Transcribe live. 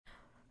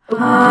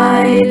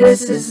Hi,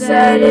 this is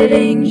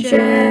Editing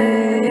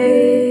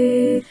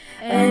Jay,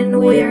 and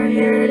we're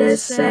here to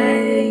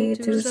say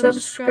to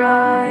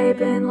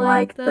subscribe and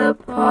like the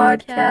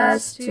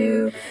podcast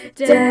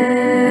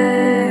today.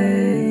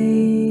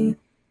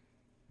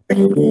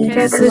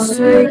 Guess this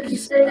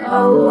takes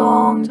a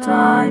long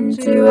time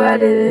to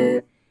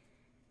edit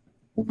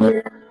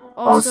it.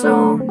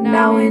 Also,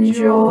 now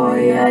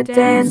enjoy a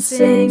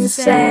dancing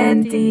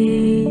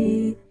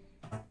Sandy.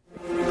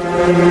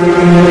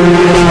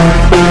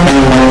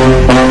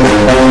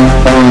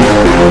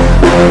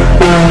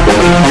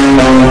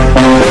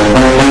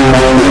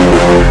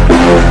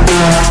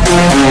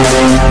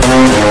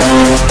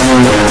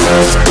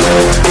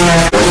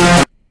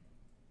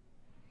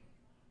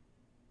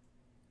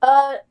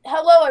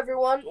 Hello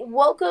everyone.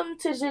 Welcome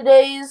to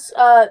today's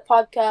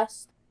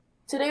podcast.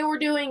 Today we're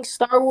doing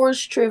Star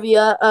Wars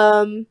trivia.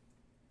 I'm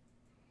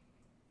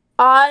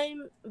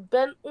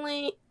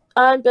Bentley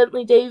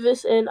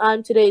Davis and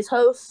I'm today's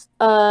host.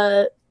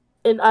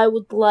 And I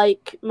would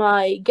like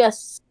my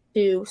guests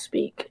to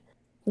speak.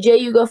 Jay,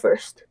 you go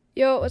first.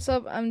 Yo, what's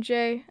up? I'm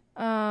Jay.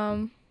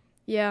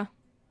 Yeah.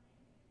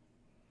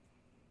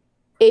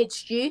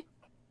 HG.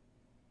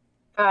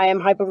 Hi,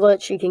 I'm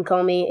Hyperglitch. You can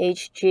call me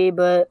HG,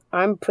 but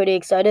I'm pretty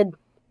excited.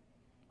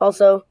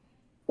 Also,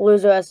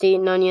 loser has to eat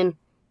an onion.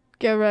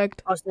 Get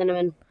wrecked. Or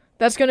cinnamon.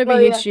 That's gonna be Oh,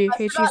 yeah. HG. I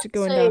HG's forgot to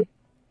going say,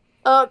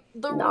 down.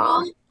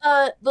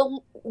 The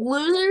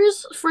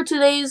losers for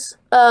today's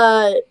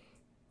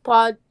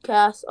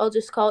podcast, I'll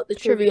just call it the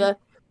trivia,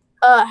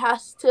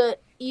 has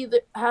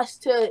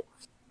to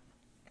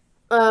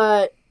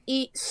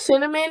eat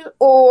cinnamon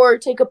or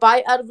take a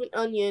bite out of an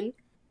onion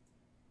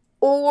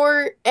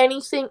or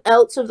anything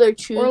else of their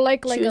choosing. Or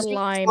like a choosing,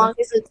 lime as long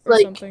as it's or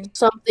like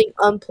something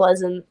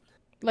unpleasant.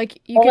 Like,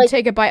 you could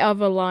take a bite out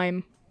of a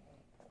lime.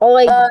 Or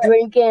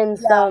drinking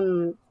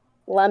some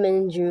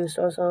lemon juice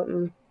or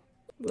something.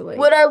 Like,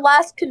 Would our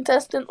last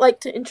contestant like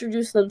to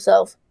introduce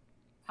themselves?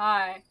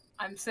 Hi,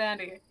 I'm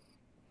Sandy.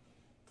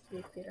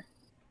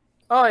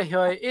 Oi,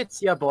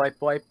 it's your boy,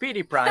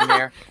 Petey Prime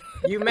here.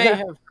 You may have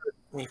heard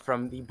me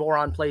from the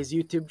Boron Plays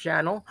YouTube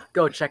channel.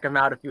 Go check him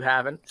out if you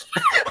haven't.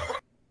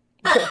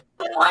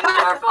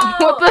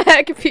 what the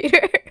heck,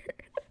 Peter?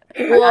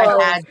 I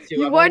had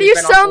to. Why do you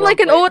sound like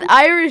an old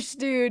Irish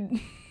dude?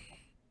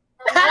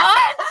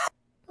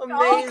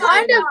 Amazing. He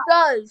kind of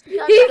does. He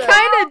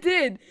kind of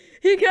did.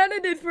 He kind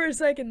of did for a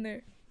second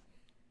there.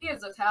 He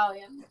is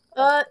Italian.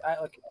 Okay.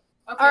 Okay.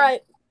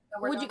 Alright.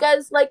 so we're Would you done.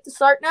 guys like to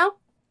start now?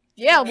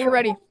 Yeah, we're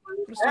ready.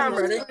 Yeah, I'm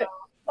ready.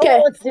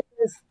 Okay. Let's do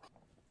this.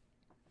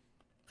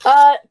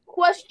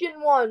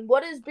 Question 1.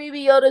 What is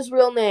Baby Yoda's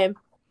real name?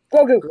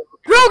 Grogu.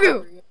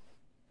 Grogu!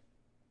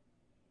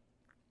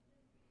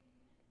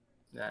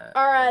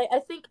 Alright, I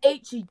think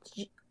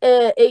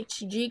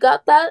HG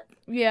got that.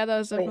 Yeah, that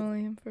was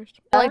definitely him first.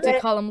 I like to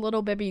call him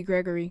Little Baby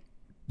Gregory.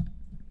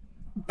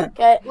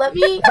 Okay, let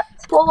me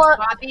pull up.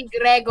 Bobby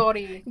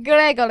Gregory.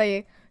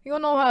 Gregory. You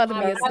know how to be.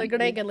 It's the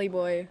Gregory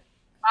boy.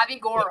 Bobby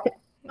Goro.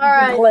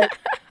 Alright.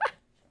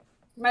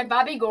 My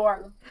Bobby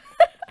Goro.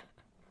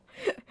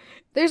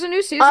 There's a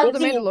new season of The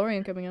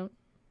Mandalorian coming out.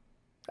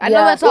 I know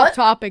Yeah. that's What? off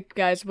topic,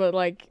 guys, but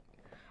like,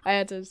 I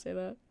had to say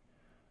that.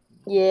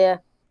 Yeah.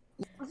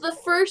 The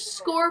first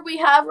score we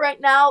have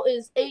right now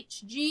is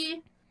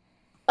HG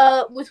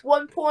with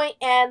 1 point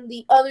and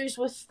the others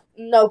with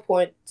no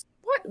points.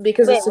 What?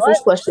 Because Wait, it's the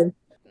first question.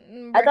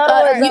 I thought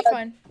it was, Alright,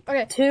 fine.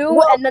 Okay. 2,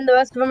 Well- and then the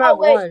rest of them oh, have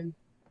wait. 1.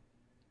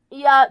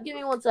 Yeah, give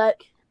me 1 sec.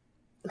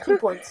 2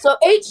 points. So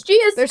HG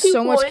is There's 2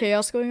 so points. much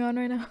chaos going on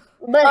right now.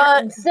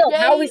 But still,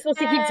 how are we Jay supposed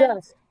to keep and-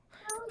 track?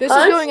 This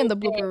Huh? is going in the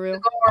blooper reel.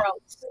 Goro.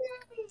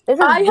 This is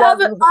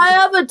I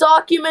have a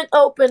document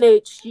open,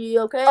 HG,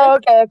 okay? Oh,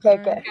 okay.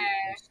 Okay.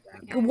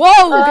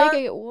 Whoa!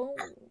 Okay, whoa.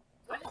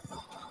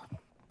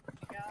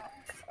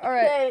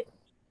 Alright. Okay,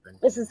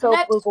 This is so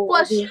next cool.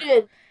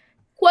 question.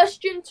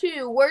 Question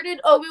 2. Where did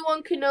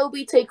Obi-Wan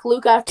Kenobi take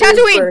Luke after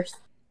Tatooine! his birth?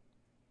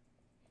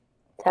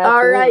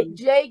 Alright,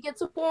 Jay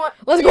gets a point.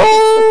 Let's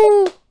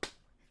go!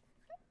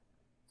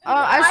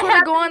 I just want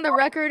to go on the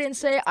record and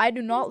say I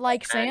do not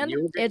like sand.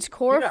 It's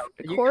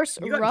coarse,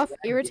 rough,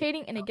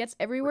 irritating, and it gets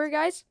everywhere,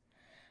 guys.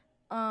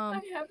 I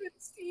haven't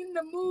seen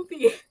the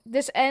movie.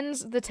 This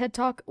ends the TED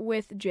Talk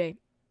with Jay.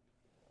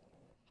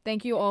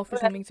 Thank you all for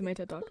coming to my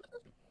TED Talk.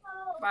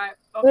 Right.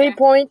 3 Okay.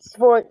 points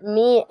for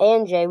me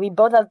and Jay. We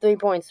both have 3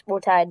 points. We're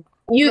tied.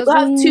 You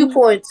have 2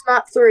 points,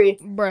 not 3.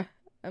 Bruh,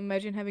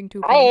 imagine having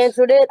 2 points. I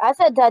answered it. I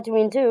said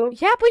Tatooine too.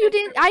 Yeah, but you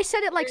didn't. I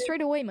said it like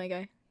straight away, my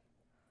guy.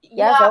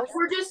 Yeah, so-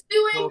 we're just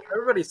Well, doing. if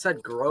everybody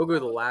said Grogu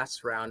the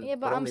last round, Yeah,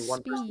 but but I'm only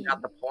one person speed.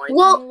 got the point.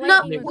 Well, I'm no,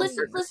 lightning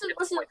listen. Points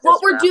What this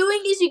we're round.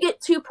 doing is you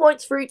get 2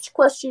 points for each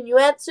question you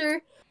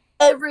answer.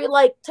 Every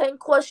 10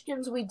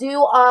 questions we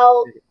do,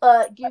 I'll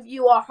give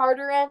you a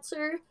harder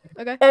answer,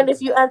 Okay. and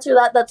if you answer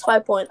that, that's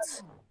 5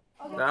 points.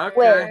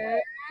 Okay.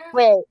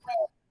 Wait.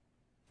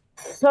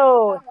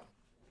 So,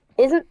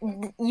 isn't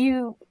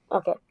you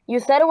okay? You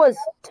said it was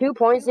 2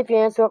 points if you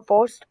answer it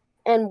first,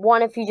 and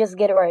 1 if you just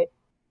get it right.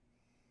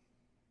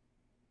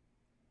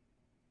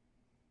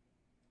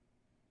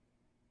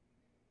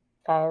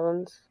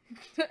 Silence.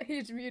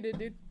 He's muted,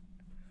 dude.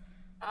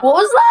 What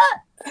was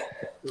that?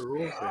 The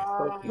rules are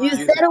so You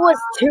confusing. said it was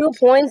 2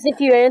 points if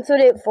you answered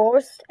it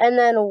first, and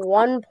then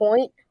 1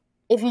 point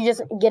if you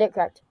just get it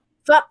correct.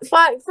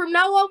 Fine. From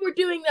now on, we're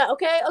doing that.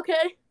 Okay.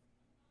 Okay.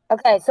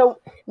 Okay, so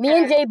me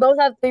and Jay both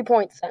have 3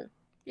 points then.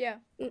 Yeah.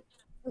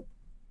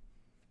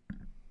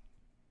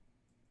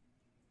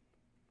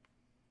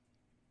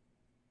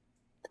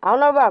 I don't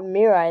know about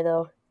Mirai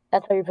though.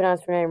 That's how you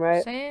pronounce her name,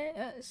 right?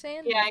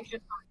 Sandy. Yeah, I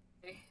just.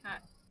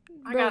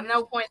 I Bro, got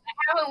no points.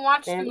 I haven't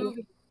watched the Sandy.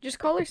 movie. just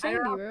call her Sandy,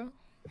 bro.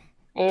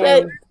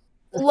 Okay. And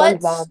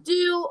Let's SpongeBob.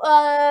 do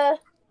I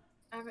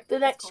haven't- the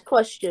it's next cool.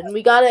 question.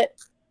 We gotta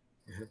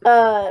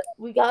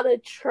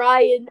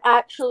try and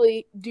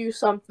actually do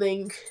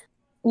something.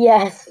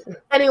 Yes.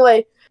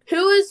 Anyway,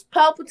 who is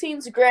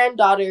Palpatine's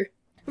granddaughter?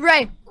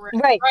 Right.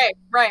 Right.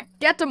 Right.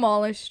 Get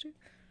demolished.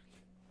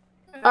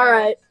 All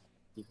right.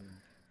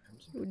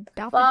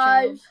 Doubtful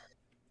 5. child.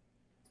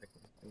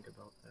 Think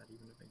about that,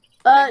 even if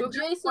I just-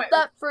 Jay said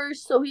that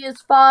first, so he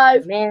is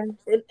 5. Man.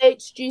 And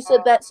HG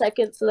said that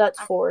second, so that's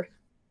 4.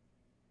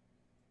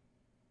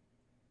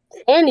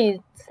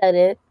 Sandy said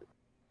it.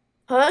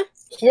 Huh?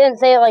 She didn't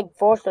say it like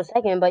first or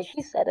second, but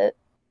she said it.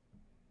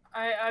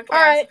 Okay, All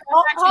right.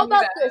 so How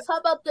about this? How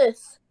about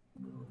this?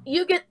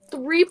 You get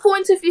 3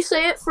 points if you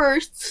say it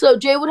first, so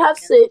Jay would have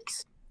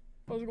 6.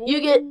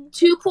 You get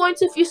 2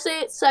 points if you say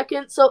it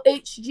second, so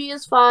HG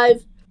is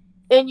 5,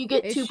 and you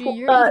get 2 HG, points.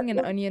 you're eating an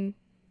onion.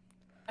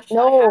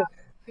 No.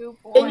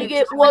 And you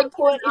get 1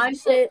 point if you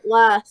say it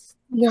last.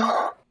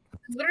 No.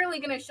 I'm literally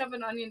gonna shove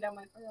an onion down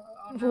my throat.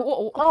 Oh, no.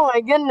 Whoa, Oh my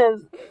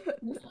goodness.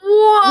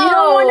 Whoa! We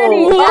don't want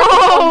any-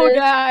 Whoa,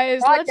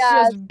 guys! Podcast. Let's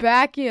just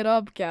back it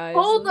up, guys.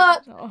 Hold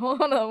up.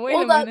 Hold on, wait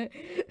Hold a up.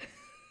 minute.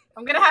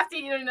 I'm gonna have to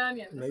eat an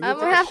onion. Maybe I'm it's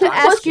gonna a have to shot.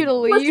 ask you to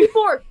leave.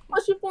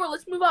 Question 4.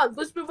 Let's move on.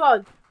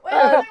 Wait,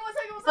 Uh,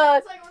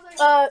 one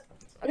second.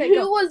 Okay, who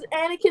go. was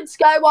Anakin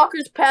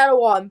Skywalker's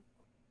Padawan?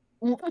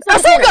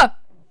 Ahsoka!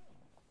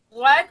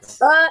 What?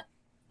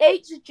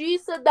 HG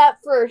said that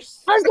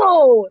first. Let's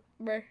go.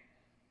 Bruh.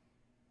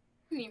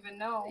 I didn't even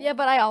know. Yeah,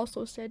 but I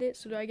also said it,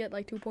 so do I get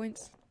like 2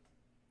 points?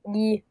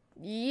 Yeah.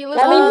 Yeah,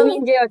 let's That go. means me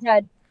and Jay are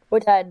tied. We're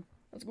tied.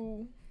 Let's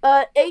go.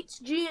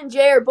 HG and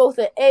J are both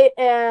at 8,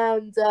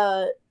 and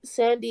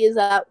Sandy is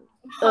at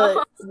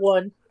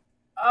 1.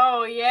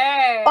 Oh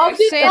yeah. I'll give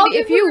Sandy,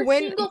 if her you a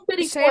win, single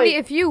pity Sandy,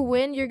 point. if you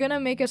win, you're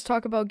gonna make us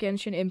talk about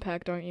Genshin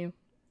Impact, aren't you?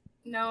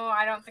 No,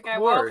 I don't think I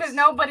will, because Worse.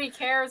 nobody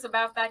cares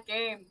about that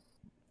game.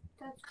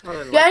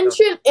 Other than like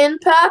Genshin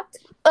Impact,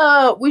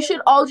 we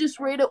should all just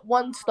rate it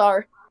 1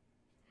 star.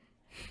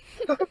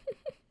 It's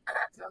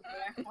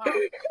okay. Wow.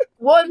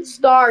 1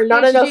 star,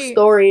 not enough HG.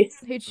 story.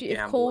 Hichi, if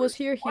Yeah, Cole boy. was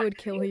here, he would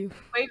kill you.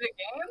 Play the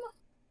game?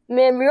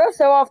 Man, we are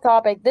so off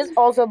topic. This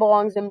also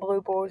belongs in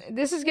bloopers.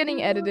 This is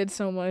getting edited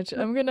so much.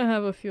 I'm gonna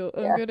have a feel.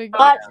 I'm Yeah.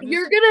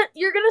 gonna.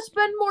 You're gonna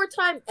spend more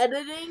time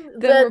editing than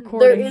there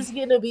recording. is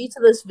gonna be to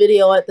this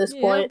video at this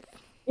Yep. point.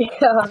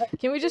 Yeah.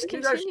 Can we just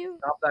You guys should continue?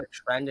 stop that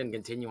trend and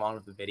continue on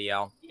with the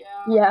video.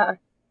 Yeah.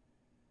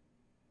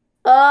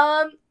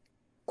 Yeah.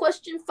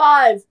 Question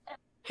 5.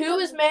 Who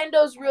is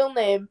Mando's real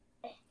name?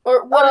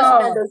 Or what is Oh.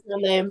 Mando's real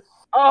name?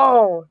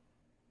 Oh.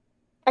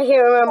 I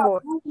can't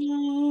remember.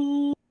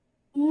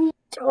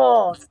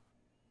 Oh.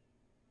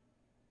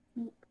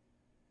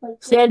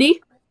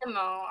 Sandy?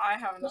 No, I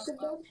haven't.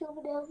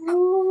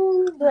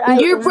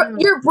 But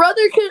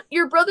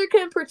Your brother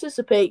can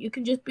participate. You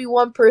can just be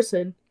one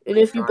person. And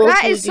if you both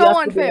That lose, is you so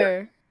have to do it.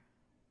 unfair.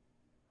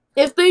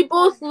 If they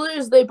both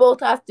lose, they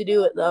both have to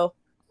do it though.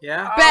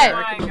 Yeah. Bet. Oh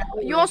my God.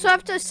 You also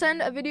have to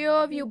send a video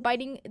of you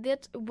biting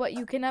it, but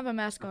you can have a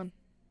mask on.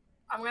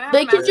 I'm gonna have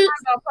They a could mask just-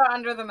 on, I'll put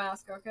under the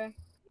mask, okay?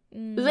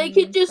 They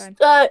could just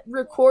fine.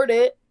 record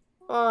it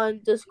on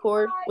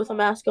Discord with a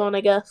mask on,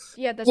 I guess.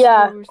 Yeah, that's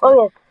Yeah. what we were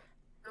saying.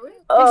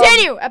 Okay.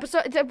 Continue.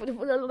 Episode.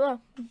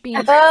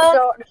 Beans.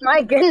 So,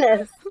 my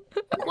goodness.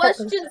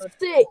 Question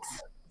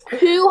 6.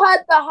 Who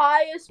had the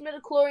highest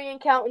midichlorian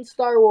count in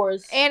Star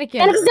Wars?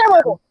 Anakin.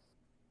 Anakin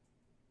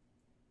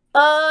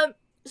Skywalker.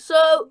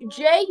 So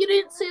Jay, you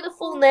didn't say the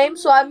full name,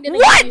 so I'm gonna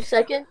What? give you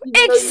second.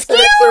 even though you said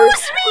Excuse it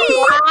first.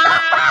 me.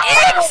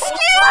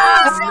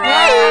 Excuse me.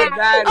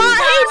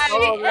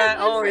 That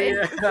Oh,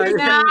 is,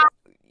 yeah.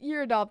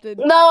 You're adopted.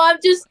 No, I'm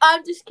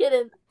just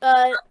kidding.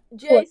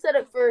 Jay said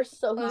it first,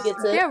 so he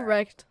gets it. Get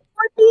wrecked.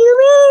 What do you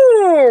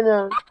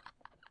mean?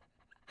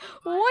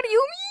 What do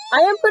you I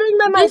am putting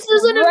my mic This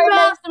isn't a right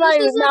math. next to my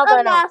This isn't mouth a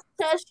right now. math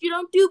test. You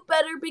don't do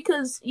better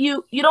because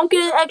you don't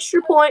get an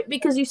extra point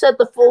because you said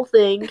the full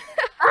thing. mean?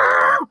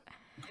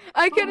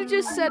 I could have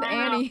just said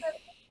Annie.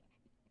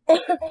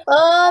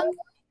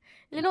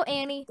 Little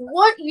Annie.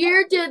 What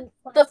year did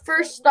the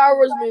first Star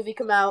Wars movie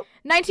come out?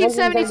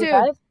 1972.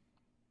 1975?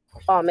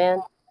 Oh man.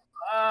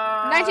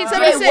 Jay,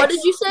 1976. what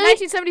did you say?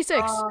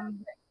 1976.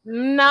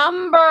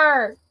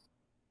 Number.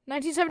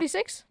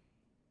 1976.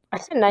 I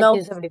said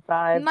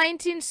 1975.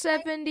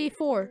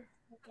 1974.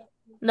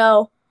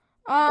 No,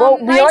 Well,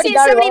 we already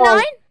got it 1979.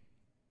 wrong.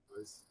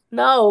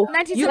 no.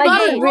 You got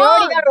 1978. it We already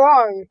wrong. got it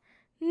wrong.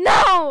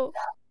 No.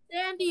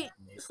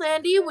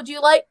 Sandy, would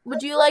you like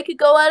a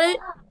go at it?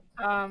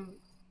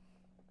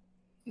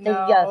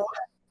 No. Yes.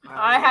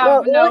 I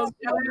have no It's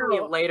definitely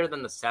clue. later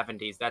than the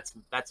 70s.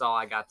 That's all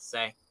I got to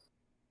say.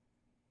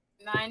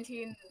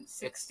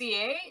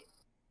 1968?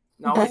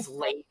 No, it's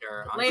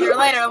later. Later.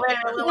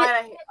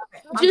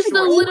 Just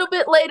a little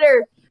bit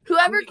later.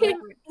 Whoever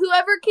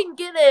can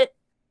get it,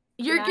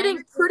 you're Nine?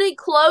 getting pretty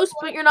close,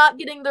 but you're not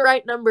getting the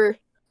right number.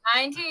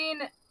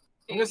 19. I'm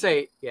gonna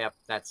say, yeah,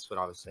 that's what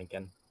I was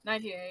thinking.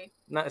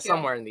 1980.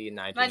 Somewhere in the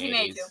 1980s.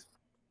 1982.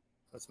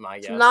 That's my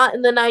It's guess. not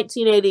in the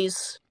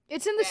 1980s.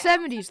 It's in the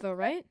 70s though,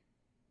 right?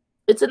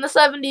 It's in the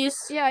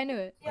 70s. Yeah, I knew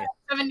it.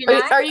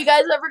 79? Are you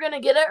guys ever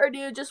gonna get it, or do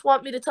you just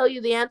want me to tell you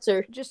the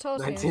answer? Just tell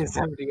us. the answer.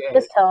 1978.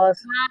 Just tell us.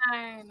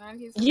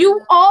 1979.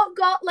 You all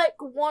got like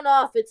one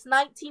off. It's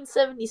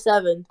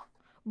 1977.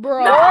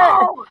 Bro.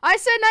 No! I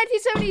said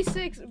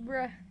 1976,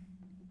 bruh.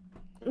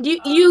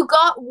 You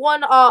got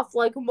one off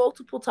like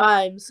multiple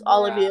times,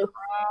 all of you.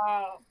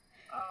 Oh.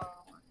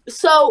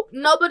 So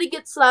nobody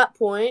gets that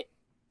point.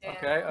 Damn.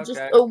 Okay.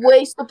 Just a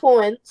waste of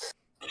points.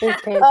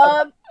 It's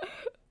painful.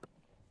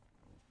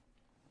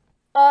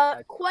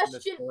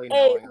 Question fully 8.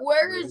 knowing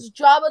Where that. is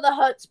Jabba the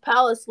Hutt's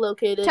palace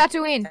located?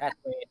 Tatooine.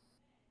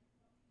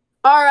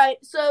 Alright,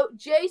 so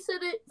Jay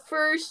said it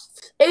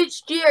first.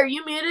 HG, are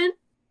you muted?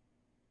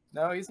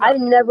 No, he's not.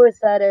 I've never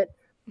said it.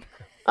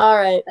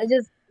 Alright. I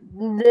just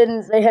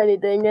didn't say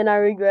anything, and I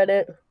regret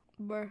it.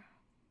 Bruh.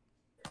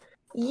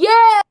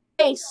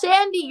 Yay!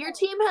 Sandy, your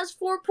team has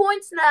 4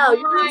 points now. Oh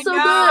You're doing my so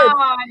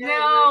God,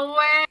 no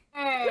way!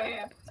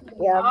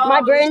 Yeah, Oh,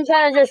 my brain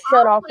kind of just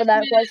shut off for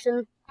that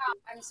accomplishment. question.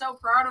 I'm so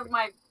proud of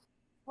my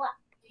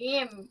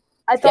team.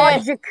 I thought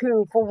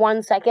Jakku for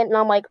 1 second, and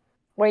I'm like,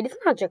 wait, it's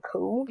not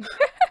Jakku.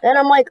 Then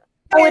I'm like,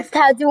 oh, it's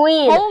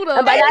Tatooine. Hold up.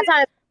 And by that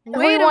time,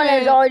 Wait a everyone has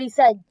minute. already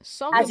said,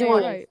 Something Tatooine.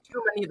 ain't right.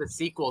 Too many of the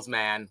sequels,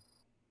 man.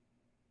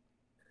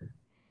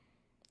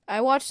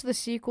 I watched the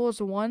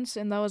sequels once,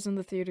 and that was in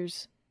the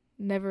theaters.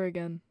 Never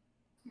again.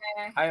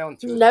 I own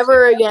good. 2.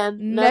 Never again.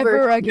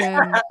 Never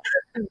again.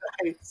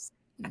 Nice.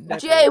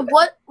 Jay,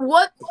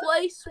 what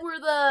place were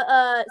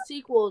the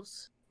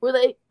sequels? Were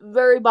they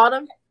very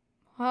bottom?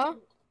 Huh?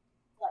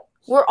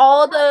 Were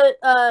all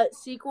the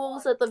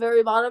sequels at the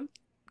very bottom?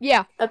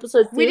 Yeah.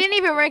 Episode 2? We didn't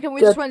even rank them. We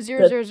Good, just went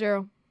 0, 0,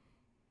 0.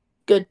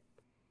 Good.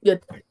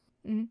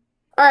 Mhm.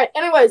 Alright,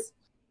 anyways.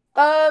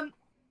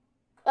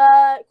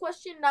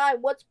 Question 9.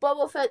 What's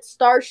Boba Fett's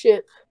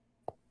starship?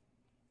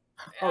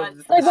 Oh,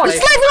 Slave one.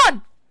 Slave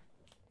one!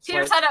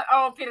 Peter said it.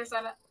 Oh, Peter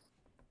said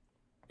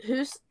it.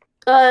 Who's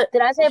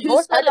did I say it Who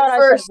first? said I thought it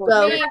first, I said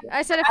though? it Me.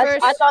 I said it I,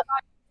 first. I thought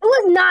it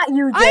was not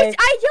you, Jay.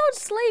 I yelled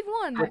slave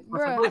one,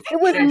 bruh. It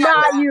was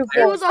not you,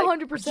 It was first.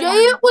 100%. Jay,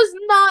 it was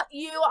not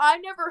you. I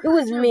never It heard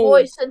was your me.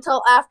 voice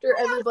until after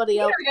everybody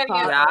else You're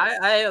gonna get talked. Yeah,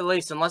 I at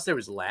least, unless there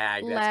was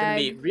lag, that's gonna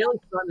be Lag. really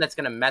fun. That's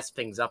gonna mess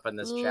things up in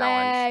this challenge.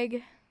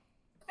 Lag.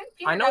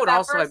 I know it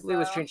also, I believe,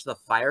 was changed to the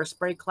fire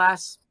spray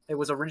class. It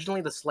was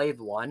originally the Slave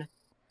 1.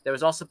 There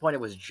was also a point it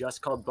was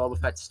just called Boba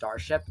Fett's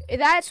Starship.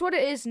 That's what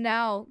it is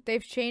now.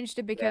 They've changed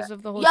it because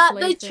of the whole Yeah,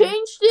 slave they thing.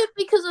 changed it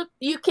because of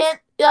you can't.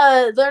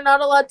 They're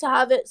not allowed to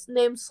have it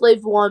named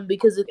Slave 1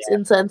 because it's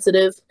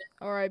insensitive.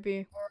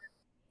 R.I.P.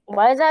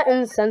 Why is that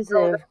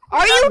insensitive?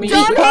 Are you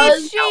dumb,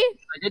 Because- HG?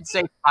 I did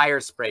say fire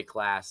spray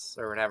class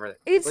or whatever.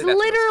 It's I believe that's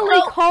what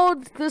literally called.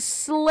 called the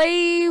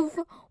Slave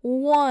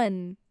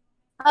 1.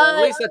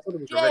 At least that's what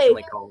it was Jay.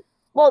 originally called.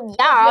 Well,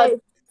 yeah. Jay,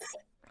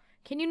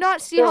 Can you not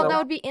see how So- that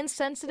would be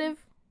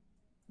insensitive?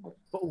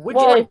 But would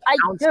Well, you I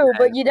announce do, that?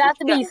 but you'd have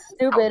to be Yeah.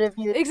 stupid if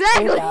you think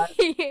that.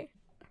 Exactly.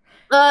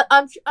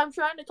 I'm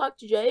trying to talk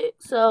to Jay.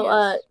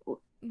 So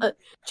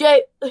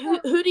Jay,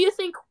 who do you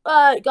think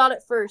got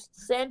it first?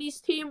 Sandy's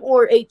team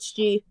or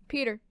HG?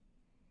 Peter.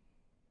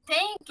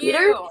 Thank Peter?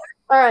 you. All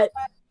right.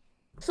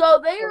 So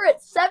they are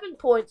at 7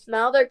 points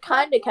now. They're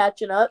kind of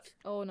catching up.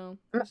 Oh no.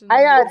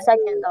 I got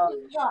second, though.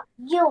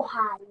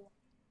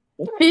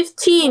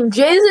 15.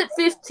 Jay's at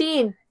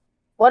 15.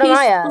 What am He's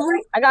I at?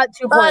 three- I got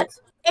 2 points.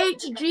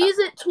 HG's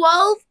at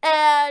 12,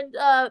 and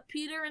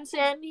Peter and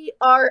Sandy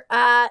are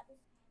at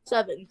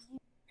 7.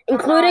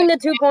 Including the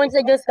 2 points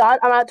I just got,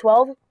 I'm at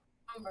 12.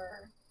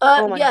 Number.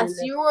 Oh my Yes,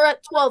 goodness. you were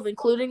at 12,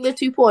 including the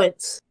 2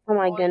 points. Oh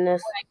my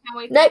goodness. I can't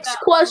wait to Next get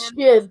that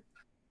question.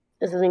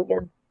 This isn't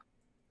good.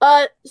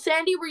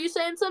 Sandy, were you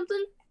saying something?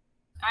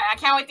 onion. I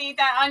can't wait to eat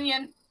that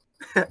onion.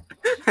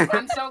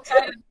 I'm so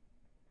excited.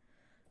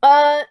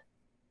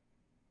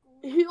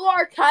 Who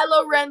are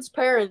Kylo Ren's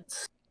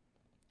parents?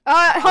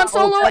 Han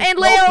Solo and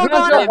Leia Han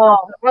Organa. Solo.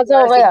 Han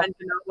Solo, Leia.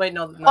 Wait,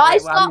 no. I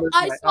wait, saw- I'm losing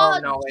I my- saw oh,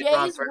 no, wait, Jay's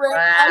wrong person. ring-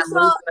 I I'm saw-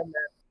 losing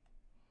it.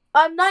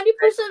 I'm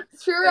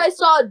 90% sure I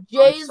saw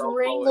Jay's Solo.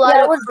 ring Yeah, light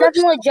Yeah, up it was first,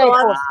 definitely Jay so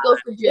I'm first. gonna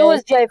go for Jay. It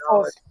was Jay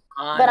No, first.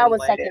 Han But I and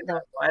was Leia. second,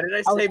 though. Why did I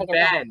was say second,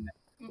 Ben?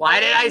 Why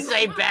did I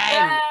say Ben?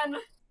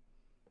 Ben.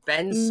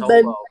 Ben Ben.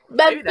 Solo.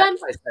 Maybe Ben.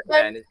 that's why I said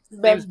Ben. Ben.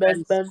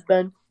 His name's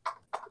Ben.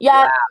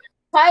 Yeah,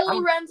 Kylo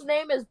I'm- Ren's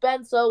name is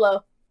Ben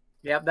Solo.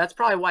 Yep, that's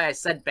probably why I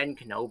said Ben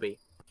Kenobi.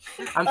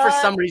 For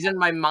some reason,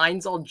 my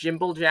mind's all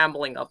jimble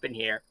jambling up in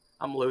here.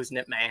 I'm losing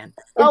it, man.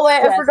 Oh wait,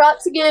 I Yes. forgot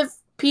to give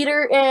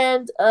Peter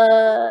and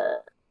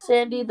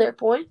Sandy their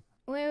point.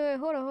 Wait,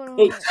 hold on.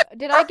 Eight.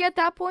 Did I get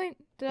that point?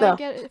 Did No. I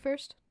get it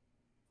first?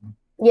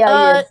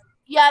 Yeah, you.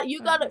 Yeah,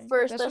 you got it Okay.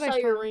 first. That's I what I saw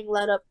your thought. ring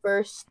let up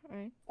first.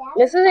 Alright.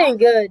 This isn't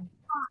good.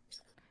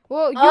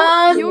 Well,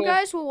 you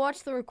guys will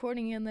watch the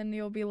recording and then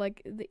you'll be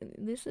like,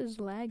 this is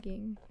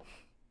lagging.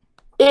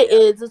 It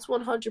is. It's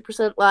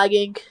 100%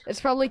 lagging.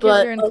 It's probably because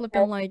But, you're in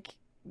flipping like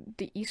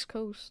the East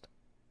Coast.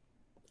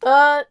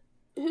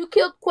 Who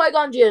killed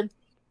Qui-Gon Jinn?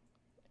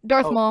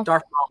 Darth Maul.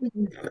 Darth Maul.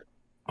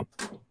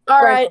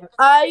 All right,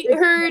 I Thank you,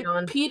 heard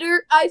John.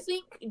 Peter. I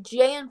think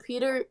Jay and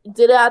Peter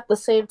did it at the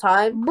same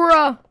time.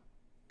 Bruh.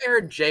 I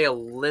heard Jay a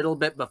little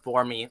bit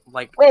before me.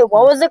 Like, Wait,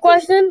 what was the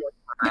question?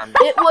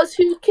 It was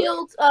who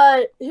killed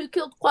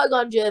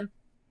Qui-Gon Jinn.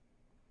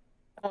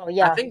 Oh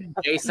yeah. I think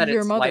Jay said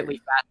Your it mother. slightly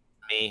faster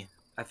than me.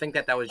 I think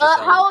that was just.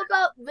 How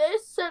about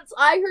this? Since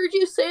I heard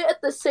you say it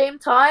at the same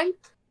time,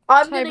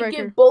 I'm gonna Tiebreaker.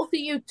 give both of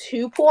you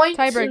 2 points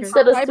Tiebreaker.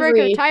 instead of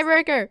 3.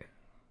 Tiebreaker.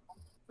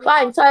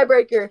 Fine,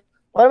 tiebreaker.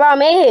 What about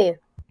me?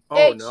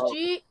 Oh no.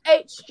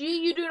 HG,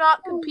 you do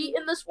not compete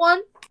in this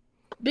one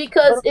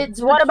because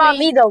it's. What about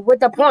me though with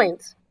the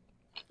points?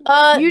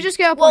 You just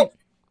get a well, point.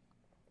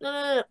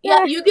 No.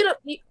 Yeah, you get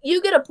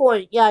a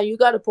point. Yeah, you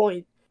got a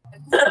point.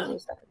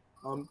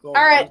 All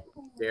right.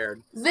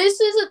 Scared. This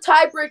is a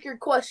tiebreaker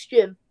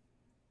question.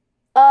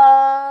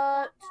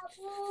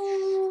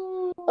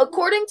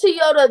 According to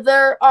Yoda,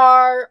 there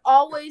are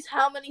always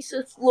how many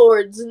Sith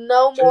Lords?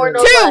 No more, no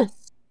 2!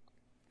 less.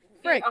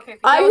 Frick. Okay.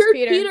 I That was heard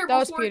Peter. Peter That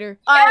was before- Peter.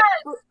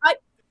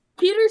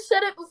 Peter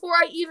said it before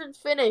I even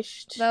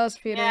finished. That was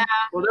Peter. Yeah.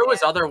 Well, there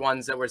was other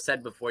ones that were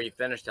said before you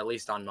finished, at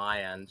least on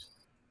my end.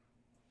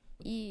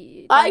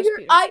 That I was heard.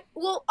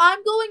 Peter.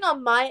 I'm going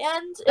on my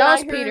end. That and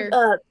was I Peter.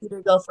 heard,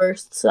 Peter go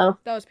first. So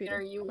That was Peter,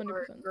 Peter. you 100%.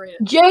 were great.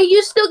 Jay,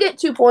 you still get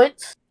 2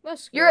 points.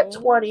 Let's go. You're at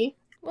 20.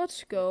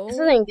 Let's go. This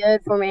isn't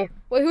good for me.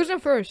 Wait, who's in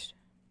first?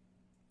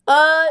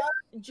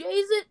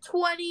 Jay's at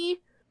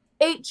 20.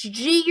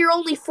 HG, you're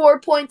only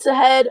 4 points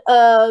ahead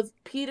of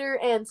Peter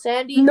and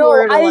Sandy. who No,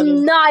 are at 11.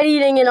 I'm not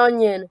eating an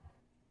onion.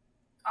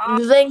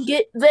 Then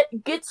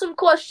get some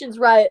questions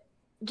right.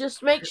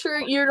 Just make sure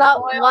you're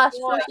not the last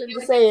person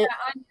to say it.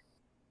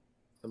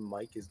 The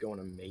mic is going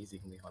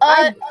amazingly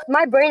hard.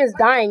 My brain is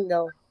dying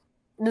though.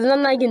 There's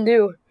nothing I can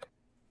do.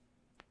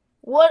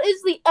 What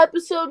is the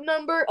episode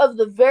number of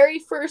the very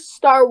first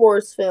Star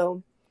Wars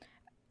film?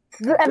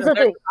 Episode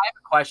 3. I have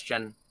a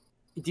question.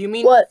 Do you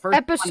mean What? first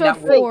Episode one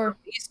that was 4.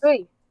 released,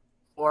 3.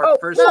 or Oh,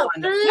 first No, one?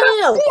 no, That,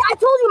 no, no. See, I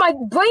told you my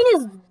brain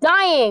is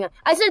dying.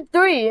 I said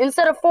 3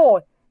 instead of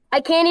 4. I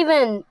can't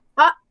even.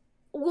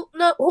 Well,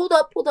 no, hold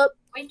up.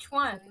 Which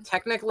one?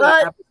 technically,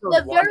 The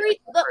episode one. very, is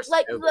the first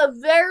movie.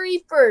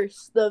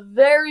 the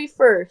very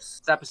first.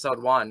 It's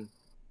episode 1.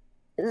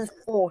 This is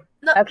 4.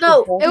 No, Episode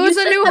no. 4. It was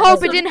You A said New Hope. It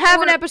episode didn't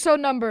have an 4. episode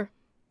number.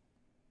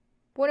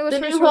 When it was The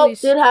first New Hope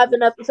released. did have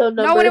an episode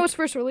number. No, when it was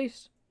first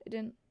released. It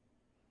didn't.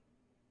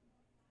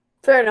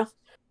 Fair enough.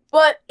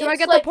 But Do I it's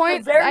get like the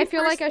point? very I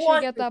feel like first I should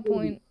one- get that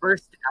point.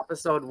 First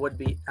episode would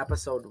be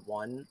episode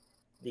 1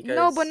 because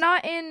No, but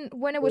not in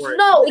when it was Or-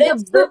 No, Like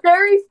it's the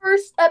very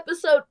first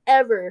episode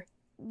ever.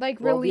 like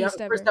well, released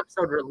the ever. first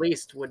episode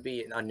released would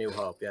be A New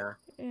Hope. Yeah.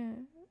 Yeah.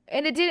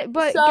 And it didn't,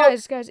 but So-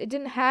 guys, it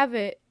didn't have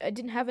it. It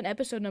didn't have an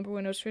episode number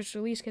when it was first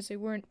released because they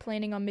weren't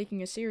planning on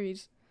making a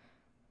series.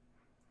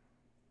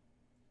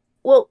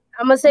 Well,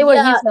 I'm gonna say what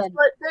yeah, he said.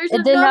 but there's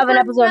It a didn't have an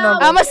number episode now.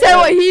 number. I'm gonna say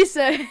what he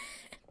said.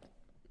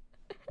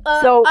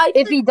 So I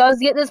if think he does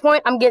get this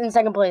point, I'm getting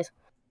second place.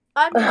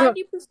 I'm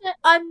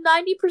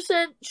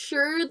 90%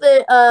 sure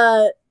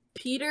that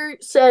Peter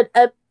said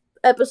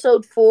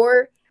episode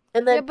 4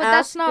 and then Yeah, but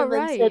that's asked not and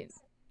then said, right.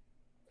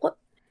 what?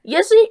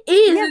 Yes, it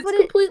is. Yeah, it's but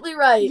completely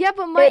right. Yeah,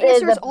 but my It is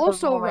answer is episode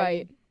also 4,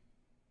 right.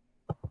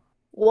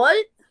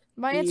 What?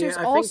 My answer is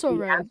I think also the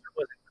right. answer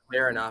wasn't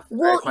clear enough.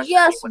 Well, Or question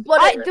yes, wasn't but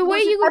clear. The way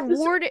was you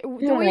episode- worded, Oh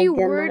way my you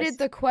goodness. worded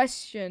the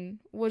question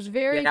was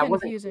very that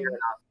wasn't confusing. clear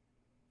enough.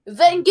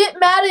 Then get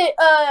mad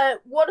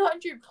at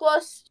 100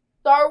 plus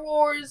Star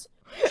Wars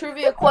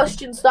trivia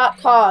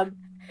questions.com.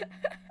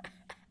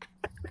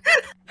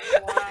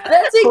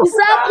 That's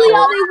exactly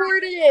how they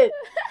worded it.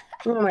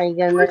 Oh my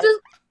goodness.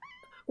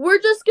 We're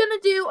just gonna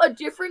do a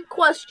different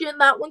question.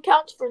 That one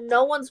counts for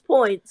no one's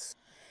points.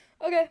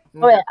 Okay.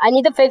 Wait, I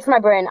need to fix my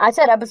brain. I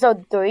said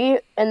episode 3,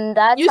 and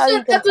that's You how you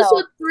said can episode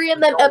tell. 3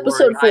 and then Don't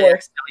episode worry, I 4.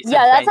 accidentally said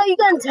Yeah, that's thank how you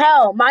can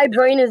tell. My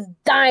brain is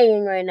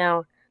dying right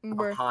now. you,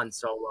 Bruh. Han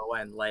Solo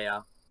and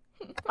Leia.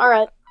 All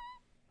right.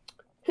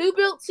 Who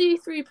built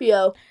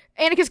C-3PO?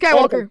 Anakin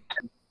Skywalker.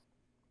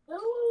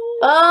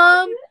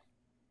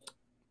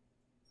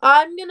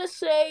 I'm gonna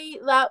say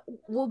that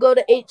we'll go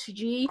to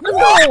HG.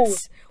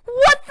 What?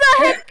 What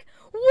the heck?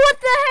 What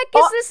the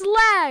heck is this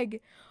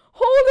lag?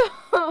 Hold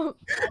up.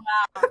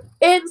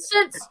 And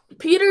since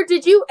Peter,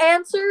 did you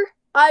answer?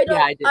 I don't.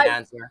 Yeah, I did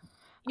answer.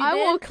 You I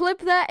did? will clip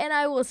that and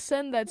I will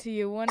send that to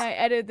you when I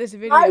edit this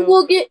video. I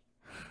will get.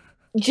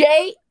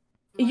 Jay,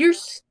 you're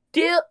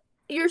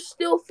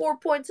still 4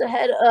 points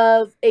ahead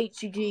of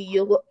HG.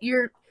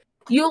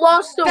 You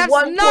lost a That's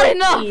 1 not point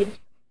enough. lead.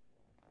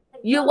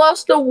 You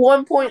lost a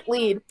 1-point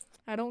lead.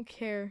 I don't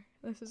care.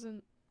 This is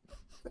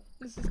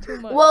too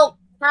much. Well,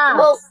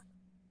 all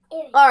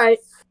right.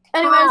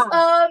 Anyways,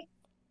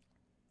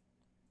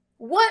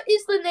 what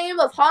is the name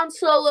of Han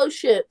Solo's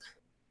ship?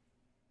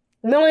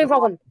 Millennium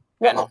Falcon.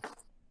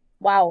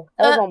 Wow,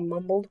 that was all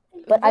mumbled.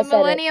 But I the said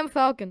Millennium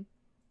Falcon.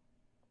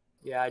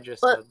 Yeah, I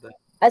just But- said that.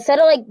 I said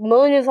it like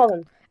Millennium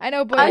Falcon. I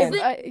know, but I think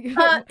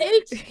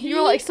HG. you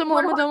were like,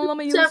 someone let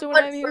me use 100% it when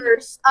went I'm here.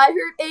 first. I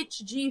heard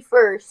HG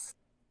first.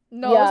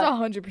 No, Yeah. it was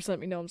 100%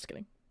 me. No, I'm just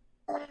kidding.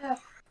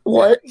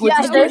 What? Yeah,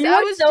 I was- you I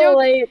were was so joking.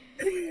 late.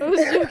 I was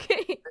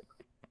joking.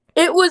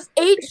 It was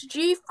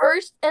HG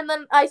first, and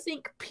then I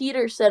think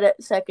Peter said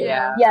it second.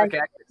 Yeah, Yeah. okay,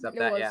 I can accept It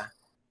that, was. yeah.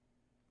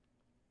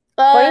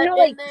 But you know,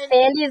 like and then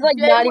Sandy's like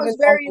Jay not was even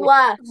very talking.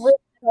 last.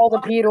 All the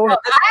Peter. I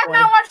have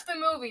not watched the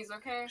movies,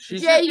 okay?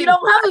 She's Jay, just you being don't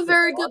have a practical.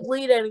 very good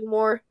lead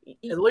anymore.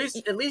 At least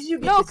you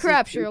get No to see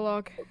crap, Peter.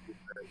 Sherlock.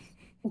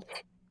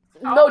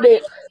 No,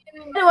 Dave.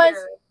 Anyways.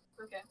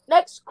 Okay.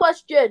 Next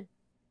question.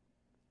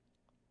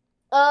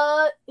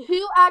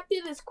 Who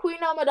acted as Queen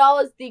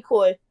Amidala's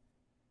decoy?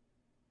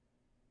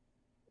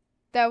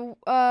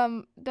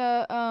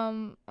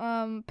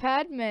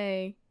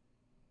 Padme.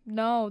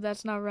 No,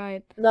 that's not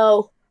right.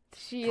 No.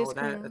 She Oh, is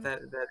Queen.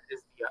 that is that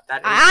is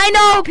I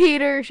know,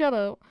 Peter. Shut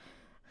up.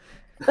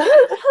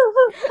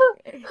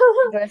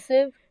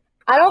 Aggressive.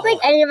 I don't think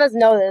any of us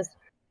know this.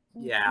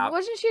 Yeah.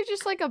 Wasn't she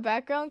just like a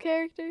background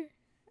character?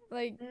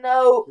 Like,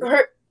 No.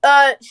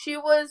 She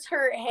was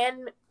her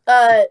hand.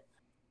 The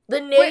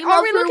name wait, are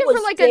of we her looking was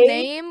for like Jade. a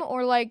name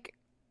or like?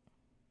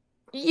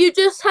 You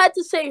just had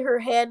to say her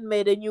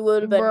handmaid, and you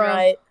would have been Bruh.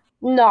 right.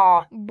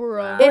 Nah.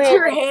 Bruh. It's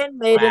her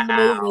handmaid in the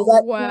movie.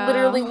 That's Wow.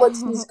 literally what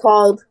she's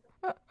called.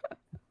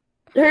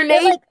 Her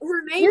name. like,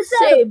 her You name's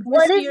said Sabe. what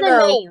just so is you the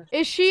know. name?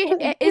 Is she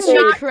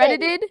Not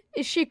credited?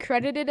 Is she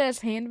credited as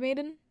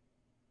Handmaiden?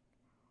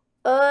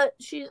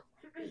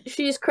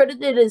 She's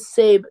credited as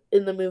Sabe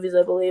in the movies,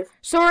 I believe.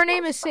 So her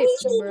name is Sabe,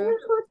 bro.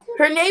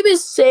 Her name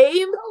is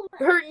Sabe.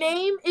 Her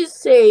name is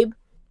Sabe.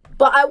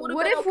 But I would have.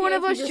 What been if one okay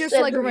of you us just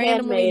said like her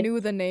randomly handmaid. knew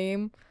the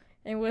name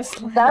and was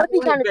like, That would be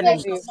Would have kind of been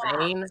crazy.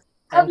 insane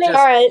All and just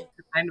right.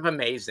 kind of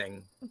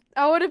amazing.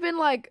 I would have been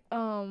like,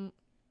 I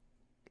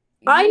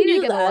you need to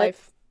knew get a that.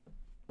 life.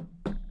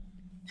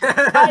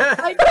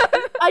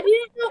 I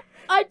didn't know.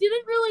 I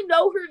didn't really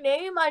know her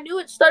name. I knew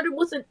it started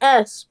with an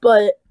S,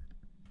 but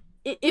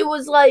it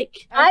was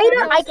like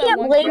I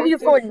can't blame you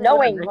for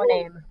knowing her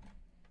name.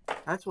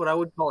 That's what I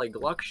would call a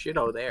Gluck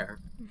shitto there.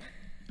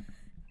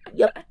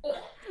 yep.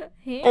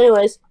 Anyway,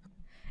 Anyways,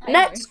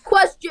 next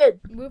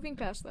question. moving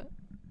past that.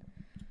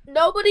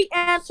 Nobody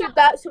answered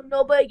that, so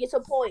nobody gets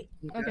a point.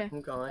 Okay.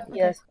 I'm going.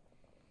 Yes.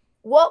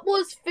 What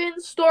was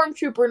Finn's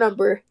stormtrooper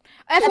number?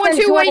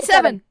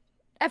 F1217.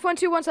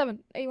 F1217.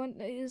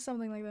 A1 is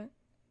something like that.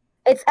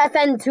 It's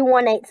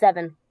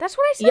FN2187. That's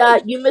what I said. Yeah,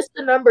 you missed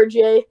the number,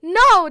 Jay.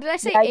 No, did I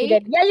say Yeah, you 8?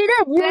 did. Yeah, you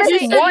did. You Did I missed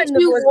say You one said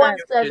the first time.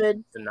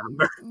 217. The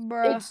number.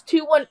 Bruh. It's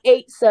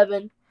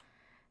 2187.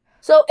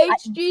 So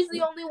HG's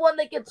the only one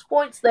that gets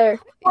points there.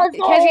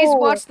 Because he's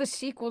watched the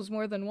sequels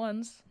more than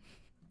once.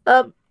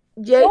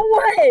 Jay, So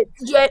what?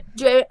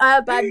 Jay, I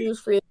have bad news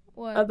for you.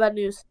 I have What? bad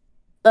news.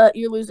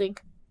 You're losing.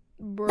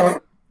 Bruh.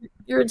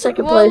 You're in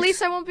second Well, place. at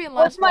least I won't be in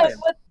last What's my place.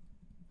 what?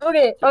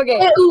 Okay.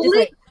 At Just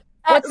least,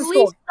 at what's the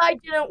least I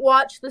didn't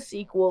watch the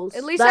sequels.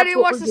 At least I That's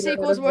didn't what watch we're the getting out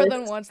sequels of more this.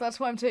 than once. That's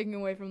why I'm taking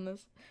away from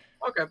this.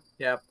 Okay,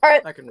 yeah. All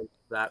right. I can read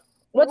that.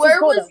 What's the Where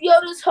score, was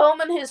Yoda's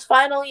home in his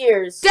final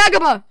years?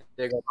 Dagobah!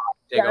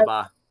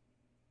 Dagobah.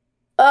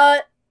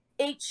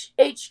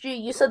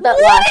 HG, you said that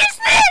What last. is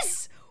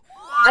this?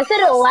 I said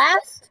it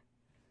last.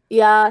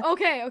 Yeah.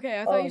 Okay.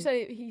 I thought Oh. you said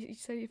it, he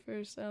said it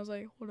first. And I was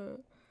like, hold up.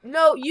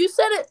 No, you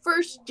said it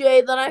first,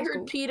 Jay. Then I That's heard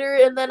cool. Peter,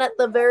 and then at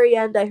the very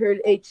end, I heard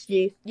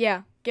HG.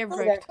 Yeah, get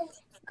Okay. wrecked.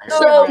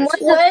 So what's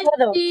the score,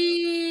 though?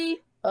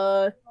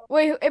 20.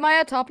 Wait, am I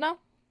at top now?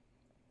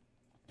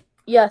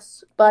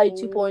 Yes, by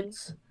 2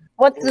 points.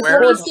 What's the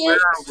Where score? are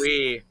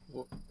we?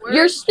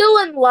 You're still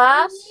in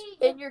last,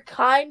 and you're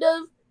kind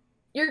of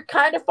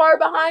far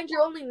behind.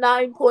 You're only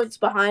 9 points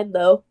behind,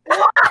 though.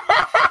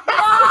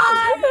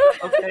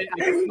 Okay.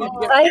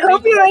 I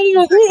hope you're ready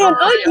to eat an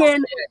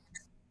onion.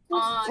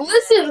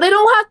 Listen, they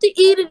don't have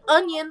to eat an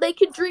onion. They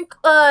can drink.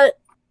 I'll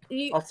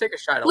take a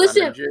shot of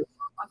Listen. lemon juice.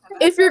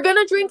 If you're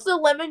gonna drink the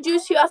lemon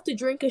juice, you have to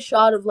drink a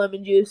shot of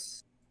lemon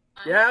juice.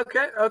 Yeah,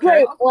 okay.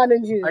 Great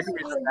lemon juice. I can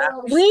read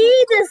that. We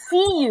need to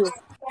see you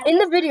in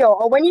the video,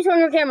 or when you turn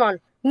your camera on.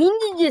 We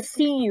need to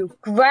see you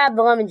grab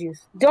the lemon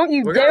juice. Don't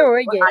you dare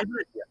rig it.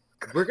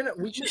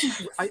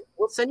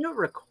 We'll send you a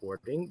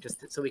recording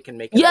just so we can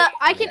make Yeah, it.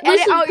 I can Listen,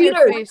 edit out Peter.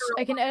 your face.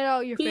 I can edit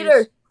out your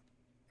Peter, face.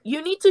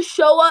 you need to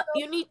show up.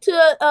 You need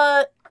to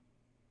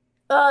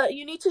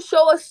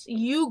show us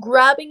you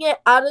grabbing it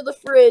out of the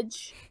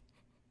fridge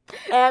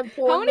and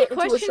pouring many it into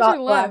a questions shot are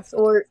glass left?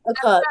 or a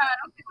cup. I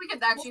don't think we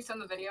could actually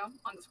send the video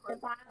on Discord.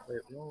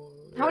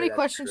 How many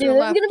questions Dude, are this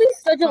is left? gonna be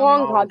such a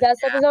long podcast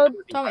episode.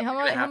 Tommy,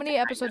 how many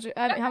episodes?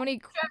 How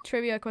many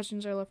trivia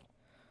questions are left?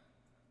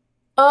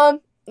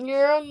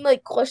 You're on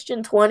like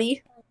question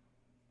 20.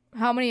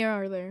 How many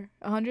are there?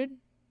 100?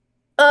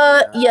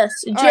 Yes.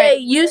 Jay, right.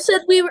 you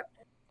said we were.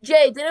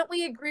 Jay, didn't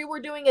we agree we're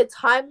doing a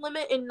time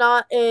limit and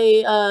not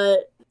a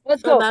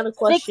Let's go. amount of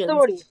questions?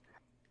 6:30.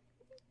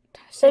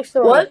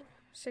 6:30. What?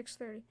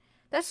 6:30.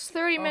 That's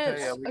 30 Okay,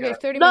 minutes. yeah, we Okay,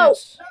 got- 30 No.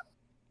 minutes.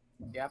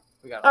 Yep,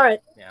 we got. All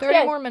right. Yeah. 30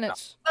 Okay. more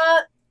minutes.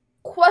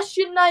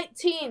 Question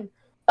 19.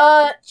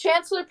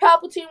 Chancellor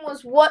Palpatine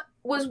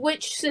was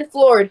which Sith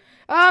Lord?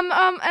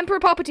 Emperor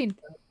Palpatine.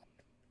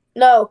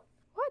 No.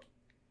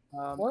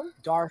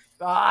 Darth.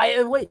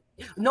 Wait.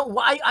 No.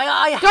 I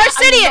Darth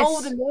I know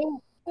Sidious! the name.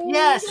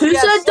 Yes. Who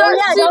yes. said Darth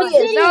yeah, Sidious? Darth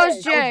That was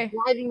Sidious. Jay. That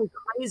was driving me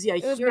crazy.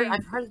 It was me.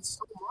 I've heard it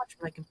so much,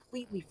 but I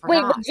completely Wait,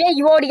 forgot. but Jay,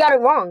 you already got it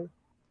wrong.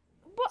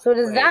 What? So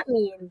does Wait. that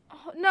mean?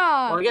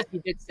 Nah. Well, I guess he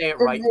did say it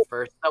right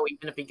first, though,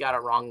 even if he got it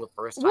wrong the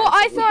first time. Well,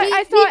 I so thought- we-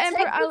 I He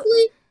Emperor-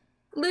 technically.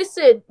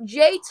 Listen,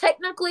 Jay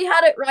technically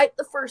had it right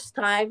the first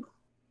time,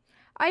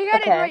 I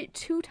got it Okay. right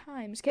 2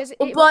 times. Cause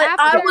but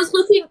after, I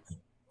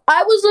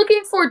was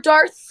looking for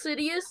Darth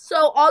Sidious,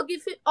 so I'll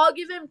give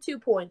him 2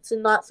 points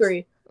and not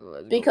 3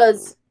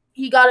 because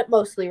he got it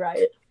mostly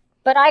right.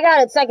 But I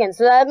got it second,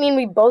 so that means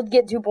we both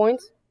get 2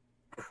 points.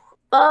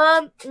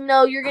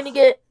 No, you're gonna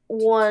get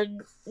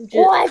 1.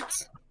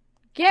 What?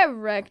 Get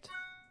wrecked.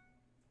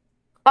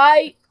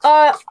 I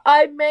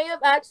may have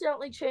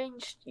accidentally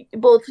changed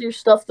both your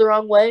stuff the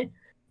wrong way.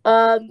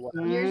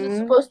 Yours is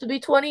supposed to be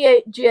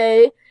 28,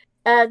 Jay,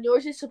 and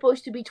yours is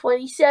supposed to be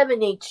 27,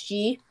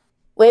 HG.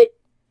 Wait,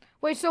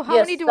 Wait, so how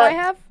Yes, many do that- I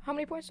have? How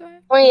many points do I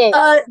have? 28.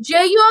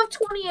 Jay, you have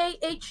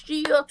 28,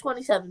 HG, you have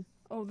 27.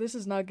 Oh, this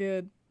is not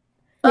good.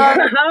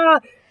 I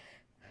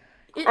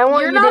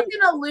want You're you not to-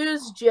 gonna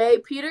lose, Jay.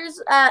 Peter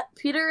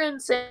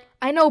and Sam.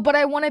 I know, but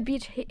I want to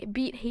beat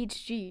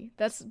HG.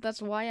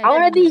 That's why I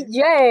want to came beat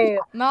Jay. here.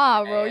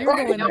 Nah, bro, you're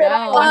going Uh,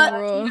 down,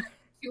 bro.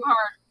 Too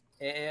hard.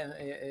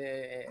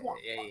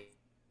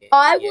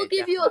 I will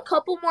give you a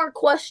couple more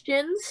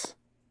questions,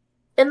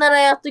 and then I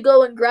have to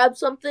go and grab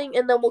something,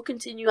 and then we'll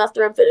continue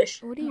after I'm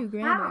finished. What are you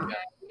grabbing?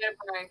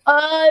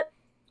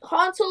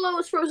 Han Solo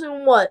was frozen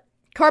in what?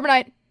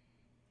 Carbonite.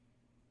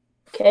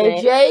 Okay,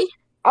 Okay. Jay.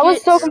 I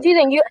was so Yes.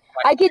 confusing.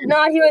 I could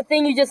not hear a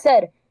thing you just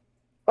said.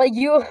 Like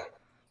you.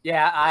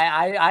 Yeah,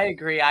 I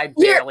agree. I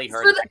Here, barely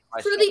heard that for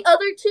question. the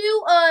other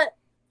 2,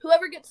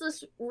 whoever gets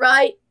this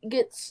right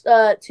gets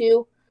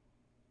 2.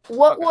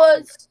 What Okay.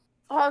 was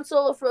Han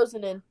Solo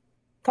frozen in?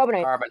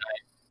 Carbonite.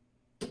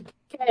 Carbonite.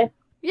 Okay.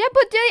 Yeah,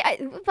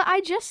 but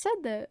I just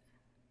said that.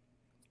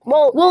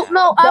 Well,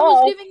 No, I was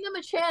duh. giving them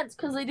a chance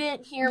because they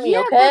didn't hear me. Yeah,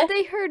 Okay. but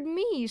they heard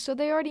me, so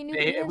they already knew the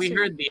answer. We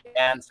heard the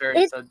answer,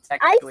 It- so I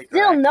technically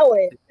still correct. know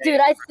it,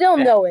 dude. I still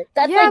know it.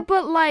 That's yeah, like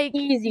but like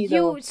easy you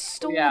though.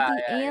 stole Yeah, the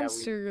yeah, we-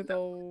 answer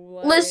though.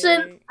 Like,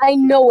 Listen. I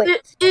know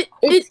it. It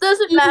It's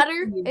doesn't matter.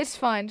 easy. it's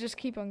fine. Just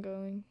keep on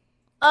going.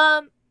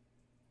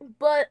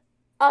 But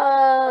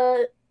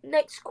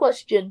next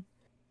question.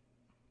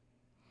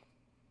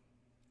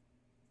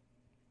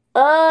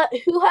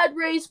 Who had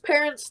Ray's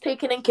parents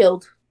taken and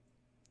killed?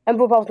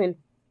 Emperor Palpatine.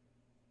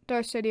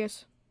 Darth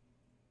Sidious.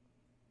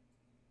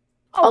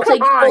 I'll come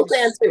take on. both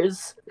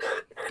answers.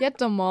 Get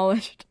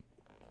demolished.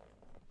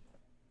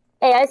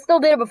 Hey, I still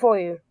did it before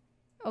you.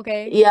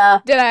 Okay. Yeah.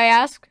 Did I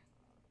ask?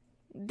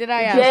 Did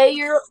I ask? Jay,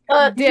 you're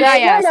Did Jay, I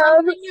ask?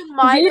 something you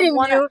might You have didn't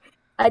wanted. do.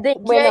 I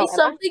think. Wait, Jay, no. am I?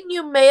 something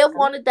you may have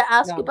wanted to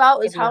ask No,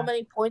 about is maybe how not.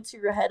 many points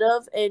you're ahead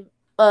of and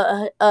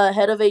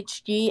ahead of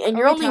HG, and Are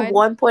you're we only tied?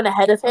 1 point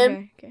ahead of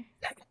him. Okay.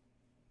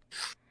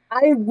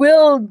 I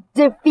will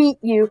defeat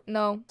you.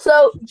 No.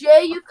 So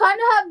Jay, you kind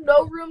of have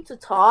no room to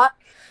talk.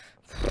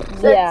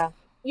 Since Yeah.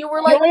 You were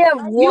You like only have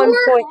you 1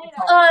 were point. to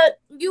talk.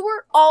 you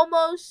were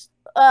almost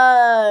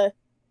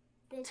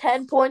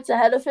 10 points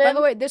ahead of By him.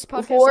 the way, this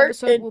podcast before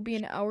episode it- will be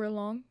an hour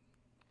long.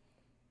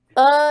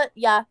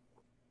 Yeah.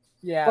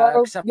 Yeah,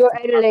 Well, except you're for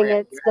the editing part where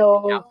it, you're so-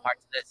 editing out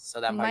parts of this,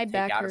 so that My might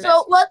back take out a hurts. bit.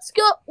 So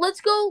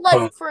let's go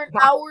like for an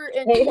hour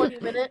and 20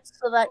 minutes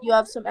so that you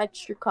have some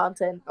extra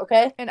content,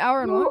 okay? An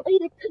hour and what?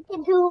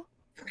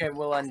 Okay,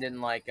 we'll end in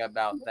like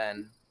about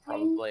then,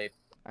 probably.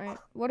 Alright.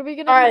 What are we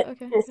gonna Alright.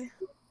 do? Okay.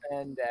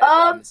 And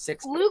Um,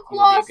 6 Luke will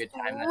lost be a good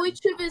time then.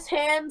 which of his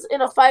hands in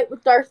a fight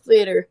with Darth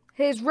Vader?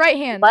 His right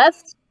hand.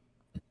 Left?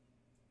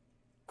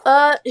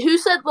 Who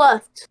said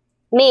left?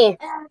 Me.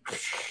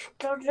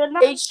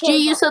 HG,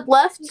 you said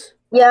left?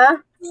 Yeah.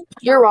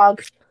 You're wrong.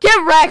 Get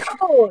wrecked.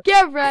 Oh,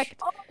 Get wrecked.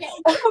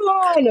 come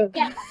on.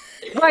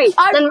 Right.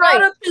 I Then brought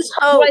right. up his Do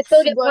hopes. I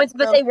still get but points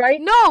if I no. say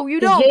right? No, you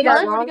Did don't. Jay You got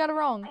already wrong? got it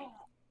wrong.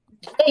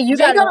 Hey, you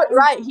Jay got got it wrong.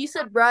 right. He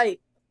said right.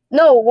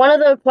 No, one of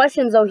the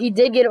questions though, he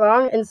did get it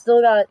wrong and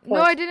still got points.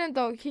 No, I didn't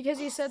though, because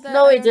he said that.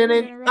 No, I he already got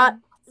didn't. it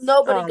wrong.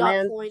 Nobody Oh, got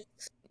man.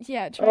 points.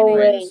 Yeah, Oh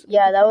Chinese. wait,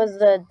 yeah, that was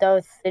the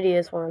Darth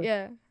Sidious one.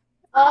 Yeah.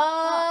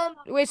 Um,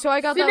 Wait, so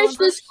I got that finish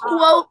one. this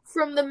quote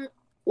from the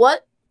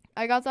what?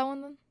 I got that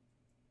one then.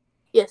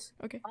 Yes.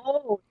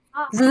 Oh,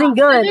 this isn't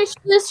good. Finish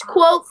this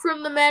quote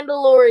from the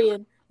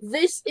Mandalorian.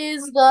 This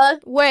is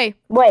the Wait,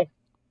 Wait,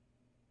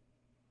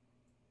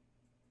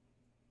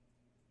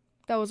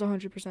 that was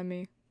 100%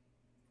 me.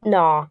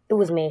 no, it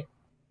was me.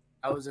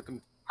 I was a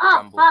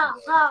jumbled.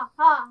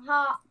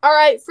 All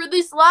right, for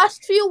these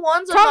last few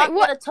ones, I'm Tommy, not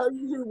what- gonna tell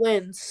you who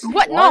wins.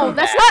 What? No, One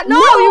that's match. not.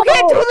 No, you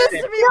can't do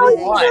this to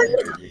me. One.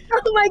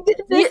 Oh my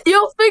goodness.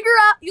 You'll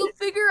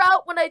figure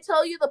out when I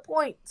tell you the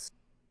points.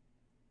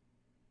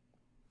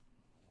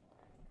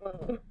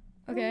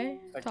 Okay,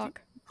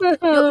 talk.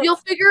 You'll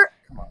figure.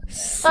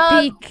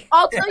 Speak.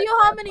 I'll tell you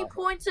how many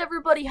points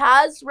everybody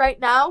has right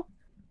now.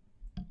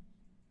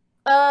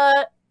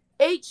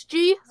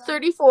 HG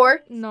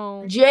 34,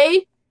 No.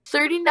 J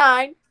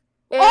 39,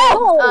 and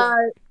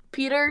Oh!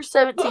 Peter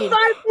 17. 5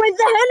 points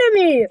ahead of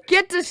me.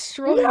 Get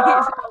destroyed.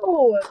 No.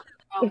 Oh,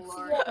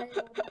 Lord.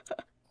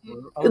 We're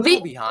a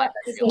little behind.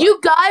 I feel You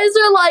guys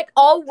are like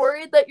all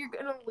worried that you're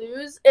gonna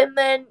lose, and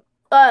then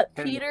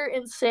Peter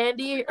and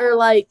Sandy are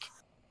like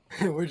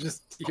like. We're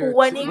just here.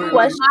 20 we're-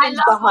 questions I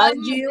love behind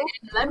onions. you.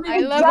 Let me I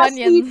love Just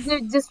need onions. to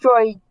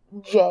destroy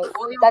Jay.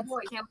 Oh, That's boy,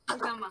 can't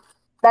put them up.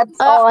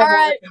 all I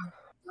Alright,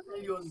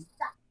 want.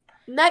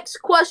 next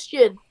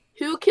question.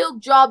 Who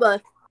killed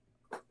Jabba?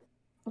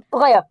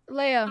 Leia.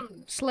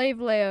 Leia. Slave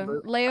Leia.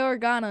 Leia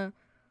Organa.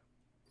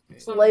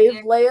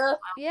 Slave Leia?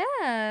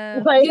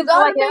 Yeah. Leia, You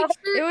gotta Leia. make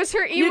sure. It was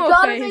her You emo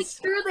gotta make face.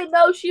 sure they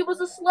know she was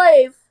a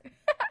slave.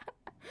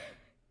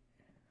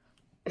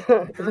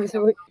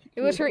 It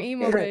was her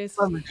emo face.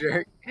 I'm a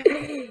jerk.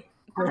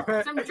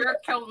 Some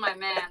jerk killed my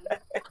man.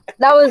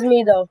 That was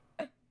me though.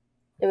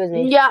 It was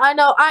me. Yeah, I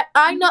know.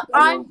 I know.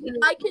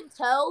 I can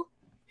tell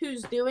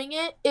who's doing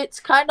it. It's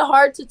kind of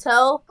hard to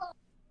tell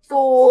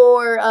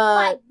for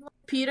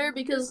Peter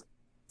because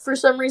for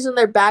some reason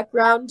their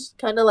background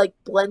kind of like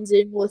blends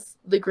in with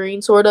the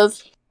green, sort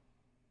of.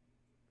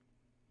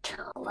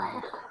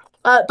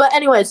 But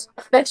anyways,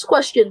 next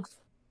question.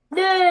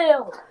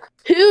 No.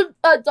 Who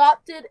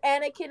adopted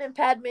Anakin and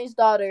Padme's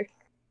daughter?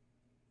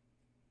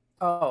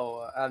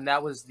 Oh,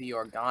 that was the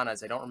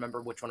Organas. I don't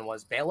remember which one it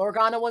was. Bail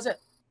Organa, was it?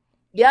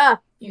 Yeah,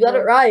 you got it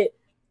right.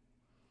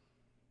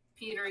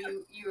 Peter,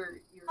 you're.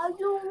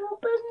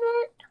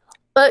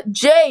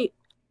 Jay,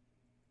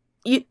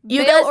 you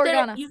Bail guys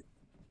Organa. didn't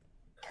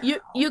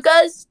you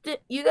guys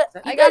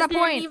I got a didn't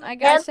point. even I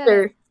got said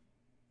answer. it.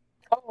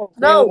 Oh,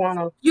 No.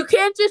 marijuana. You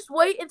can't just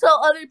wait until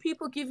other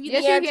people give you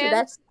Yes, the you answer. can.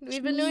 That's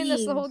We've been doing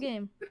this the whole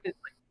game.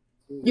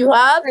 you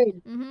have.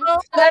 Mm-hmm. Well,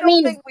 That I don't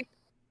means- think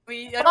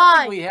I don't Fine.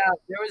 think we have.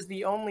 There was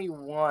the only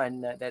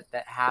one that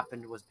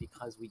happened was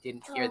because we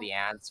didn't hear the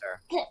answer.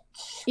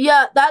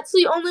 Yeah, that's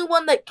the only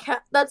one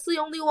that's the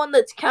only one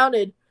that's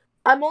counted.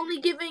 I'm only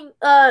giving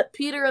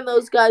Peter and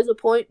those guys a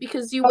point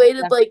because you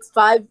waited like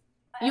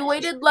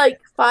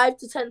 5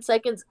 to 10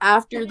 seconds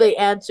after they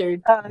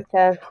answered.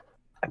 Okay.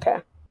 Okay.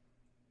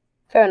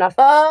 Fair enough.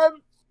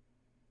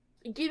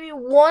 Give me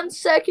 1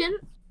 second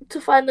to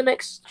find the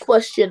next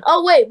question.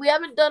 Oh wait, we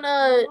haven't done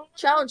a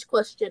challenge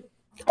question.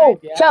 Oh,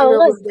 Yeah.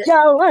 challenge.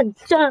 Challenge.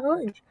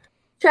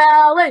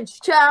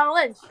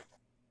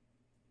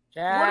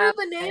 What are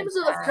the names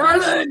of the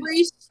first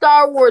 3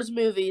 Star Wars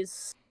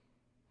movies?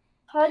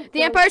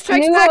 The Empire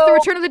Strikes New Back, The Hope,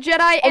 Return of the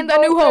Jedi, and The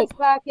New Hope.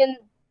 Back in,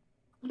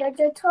 I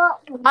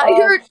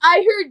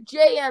heard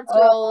Jay answer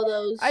all of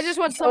those. I just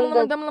want Return some of the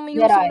of them.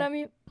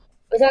 Jedi.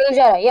 Return of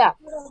the Jedi, yeah.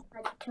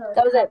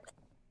 That was it.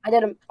 I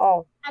did them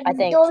all, I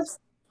think. All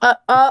I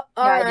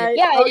right. did.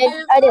 Yeah,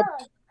 I did.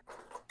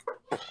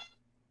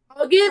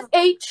 I'll give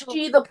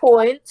HG the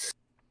points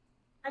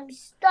I'm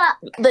stuck.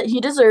 that he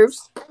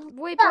deserves,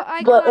 Wait, but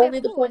I but got only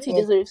it the points he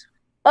right. deserves.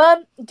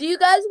 Do you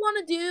guys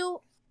want to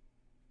do?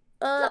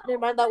 Never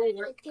mind, that won't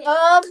work.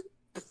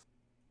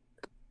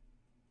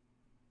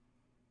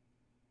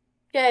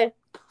 Okay,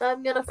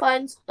 I'm gonna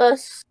find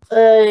us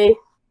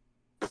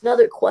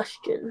another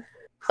question,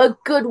 a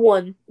good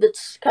one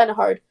that's kind of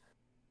hard.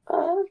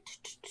 The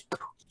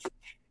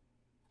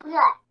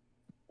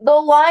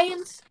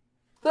Lion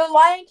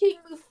King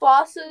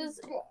Mufasa's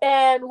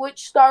and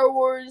which Star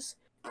Wars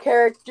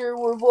character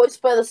were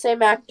voiced by the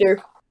same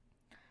actor?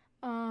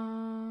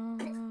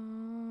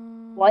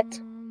 What?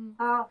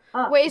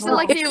 Wait, is it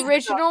like the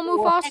original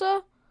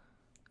Mufasa?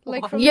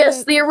 Like from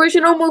Yes, the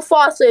original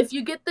Mufasa. If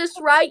you get this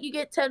right, you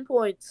get 10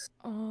 points.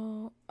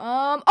 Darth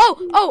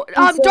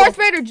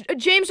Vader,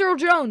 James Earl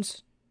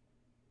Jones.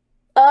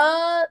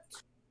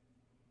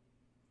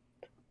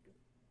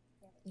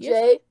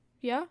 Jay,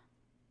 Yeah.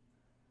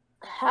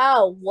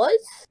 how? What?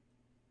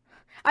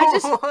 I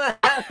just. How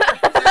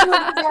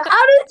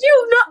did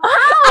you know?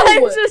 How?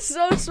 I'm just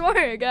so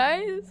smart,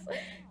 guys.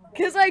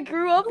 Because I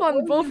grew up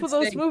on both of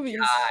those movies.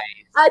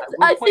 I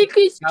think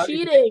he's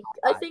cheating.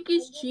 I think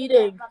he's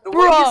cheating. The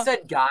way Bruh. you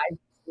said guy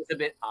was a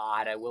bit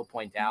odd, I will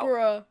point out.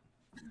 Bruh.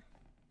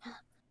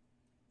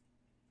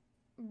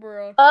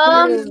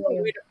 There's no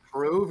way to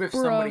prove if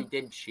Bruh. somebody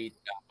did cheat.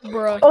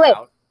 Bruh. Oh, wait.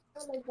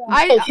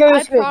 I share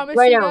your screen promise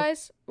right you now.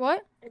 guys.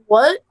 What?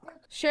 What?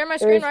 Share my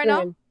Share your screen right now?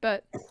 screen.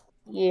 But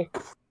Yeah.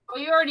 Oh,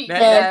 you already did.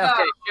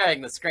 Okay,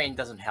 sharing the screen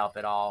doesn't help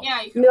at all.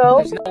 Yeah, you can. No.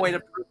 There's no way to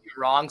prove you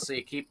wrong, so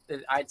you keep.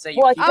 I'd say you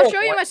What? keep. I'll the show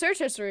you point. my search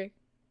history.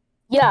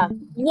 Yeah.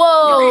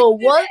 Whoa!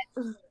 What?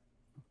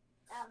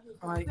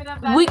 Like,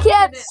 We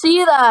can't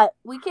see that.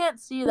 We can't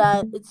see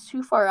that. It's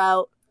too far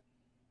out.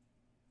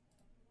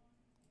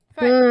 If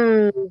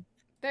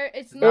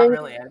It's Not not.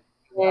 really.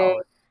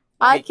 No.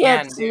 I We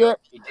can't can see do it.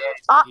 She did.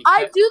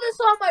 I do this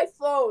on my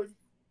phone,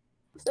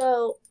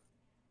 so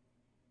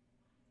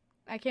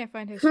I can't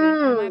find history.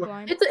 Am I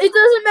blind? it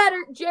doesn't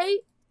matter, Jay.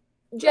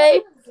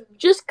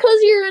 Just because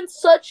you're in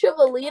such of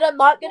a lead, I'm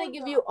not gonna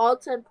give you all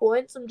 10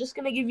 points. I'm just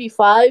gonna give you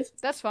 5.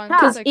 That's fine.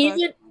 Because I'll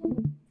take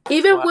 5.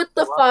 even What? with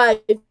the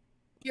 5,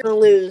 you're gonna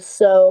lose.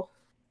 So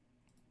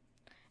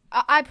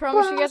I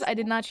promise you guys, I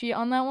did not cheat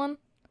on that one.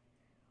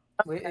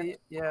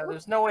 Yeah,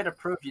 there's no way to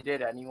prove you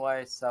did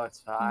anyway, so it's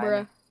fine.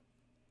 Bruh.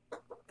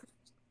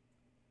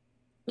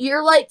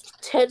 you're like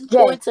 10 Jay.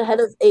 points ahead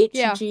of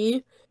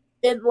HG,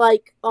 Yeah. and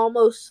like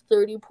almost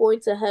 30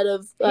 points ahead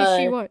of.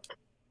 Hey, what?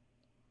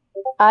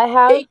 I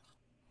have. Hey.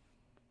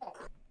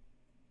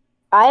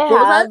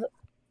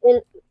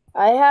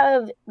 I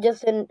have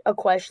just a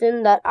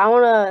question that I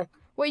wanna.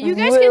 Wait, you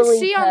guys really can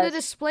see on the test.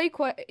 display.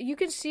 You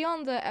can see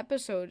on the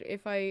episode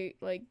if I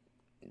like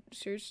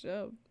search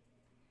up.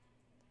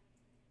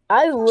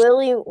 I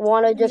really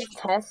want to just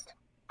test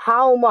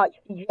how much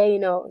Jay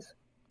knows.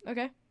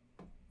 Okay,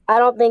 I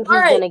don't think he's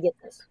Alright. gonna get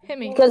this hit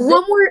me. because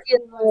One more.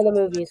 in the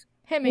movies.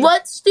 Hit me.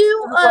 Let's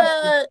do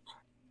question.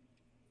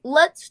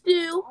 Let's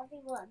do.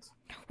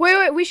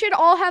 Wait. We should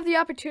all have the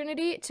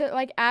opportunity to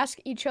like ask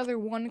each other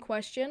one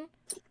question.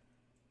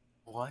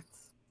 What?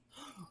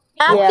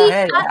 At Yeah. the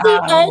end,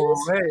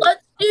 wait.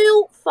 let's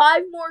do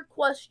 5 more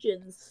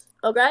questions.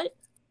 Okay.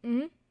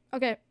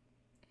 Okay.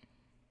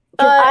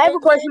 'Cause I have a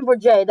and question for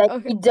Jay that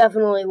Okay. he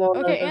definitely won't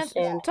Okay,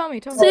 understand. tell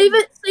me. Save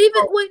it.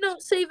 Wait, no.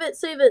 Save it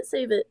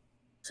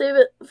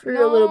for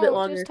a little bit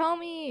longer. Just tell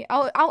me.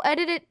 I'll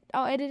edit it.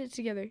 I'll edit it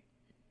together.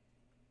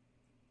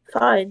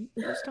 Fine.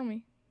 Just tell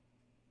me.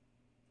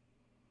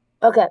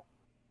 Okay.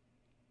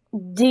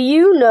 Do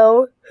you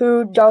know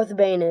who Darth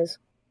Bane is?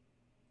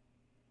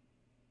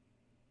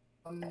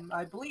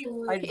 I believe.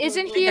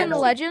 Isn't he in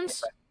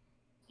Legends?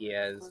 He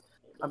is.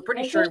 I'm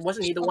pretty sure it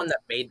wasn't he the one that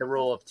made the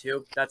rule of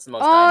 2. That's the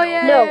most Oh I know.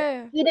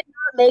 yeah. No. He did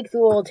not make the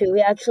rule 2.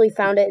 He actually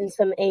found it in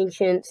some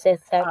ancient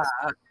Sith text.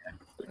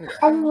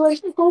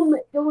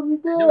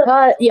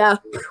 Yeah.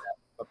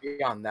 But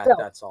beyond that, So-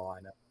 that's all I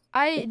know.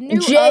 I knew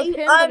Jay, of him,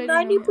 but I'm I didn't know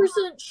him.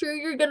 90% sure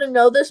you're gonna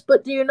know this,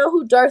 but do you know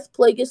who Darth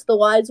Plagueis the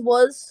Wise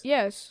was?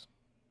 Yes.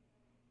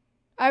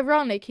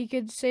 Ironic. He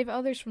could save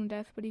others from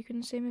death, but he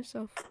couldn't save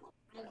himself.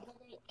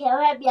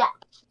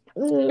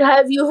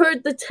 Have you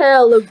heard the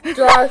tale of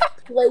Darth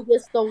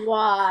Plagueis the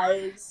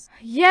Wise?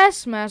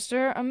 Yes,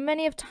 Master.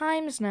 Many of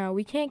times now.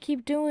 We can't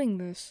keep doing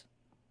this.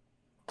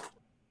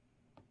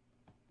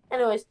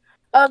 Anyways,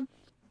 I'm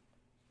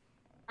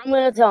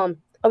gonna tell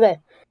him. Okay.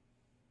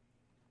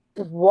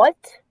 What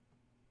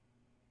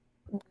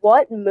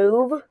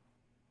move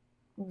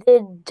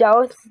did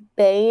Darth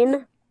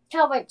Bane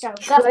trick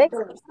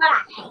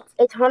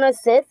a ton of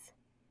Sith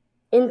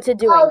into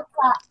doing?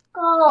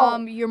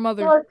 Your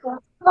mother.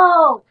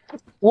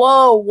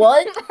 whoa,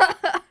 what?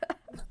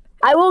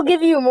 I will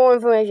give you more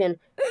information.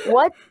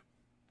 What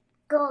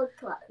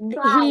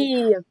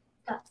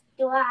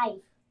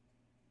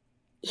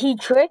he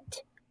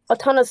tricked a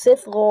ton of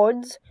Sith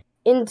Lords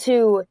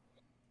into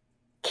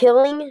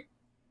killing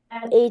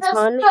a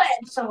ton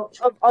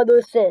of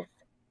other Sith.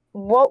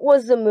 What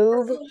was the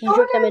move he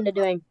tricked them into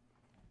doing?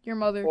 Your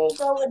mother.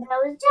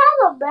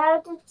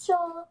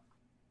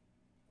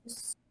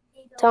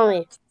 Tell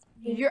me.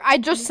 I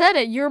just said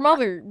it. Your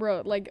mother,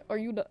 bro. Like, are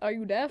you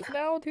deaf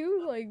now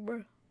too? Like,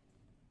 bro.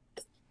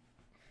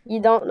 You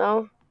don't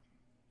know?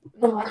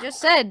 No, I just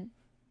said,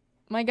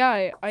 my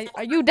guy.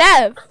 Are you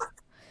deaf?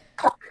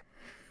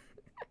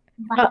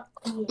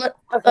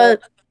 Okay.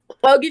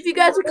 I'll give you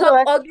guys a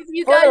couple. I'll give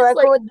you For the guys like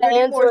record, the 30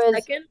 more answer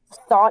is seconds.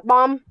 thought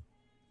bomb.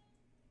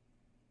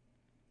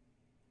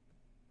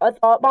 A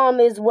thought bomb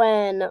is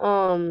when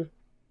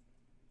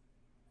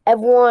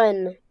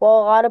everyone, well,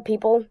 a lot of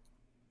people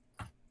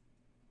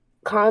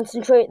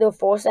concentrate their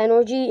force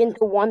energy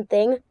into one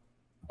thing,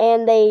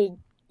 and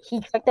he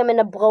tricked them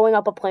into blowing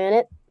up a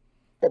planet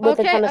with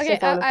a ton of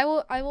Sith on it.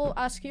 I will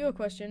ask you a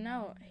question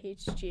now,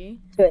 HG.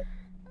 Do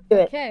it.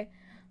 Okay.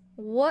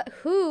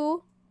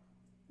 Who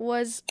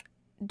was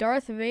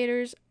Darth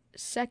Vader's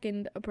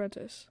second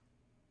apprentice?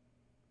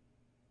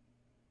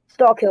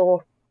 Starkiller.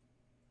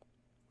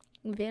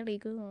 Very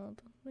good.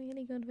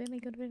 Very good, very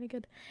good, very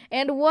good.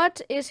 And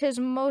what is his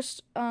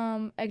most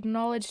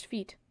acknowledged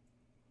feat?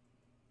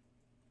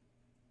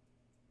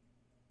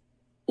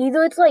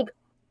 Either it's like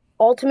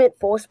ultimate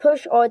force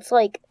push or it's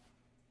like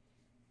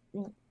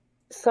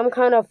some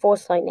kind of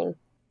force lightning.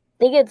 I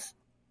think it's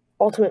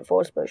ultimate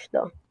force push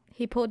though.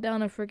 He pulled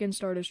down a freaking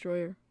Star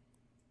Destroyer.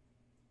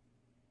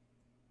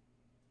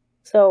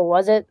 So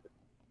was it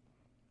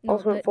No,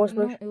 ultimate force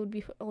push? No, it would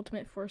be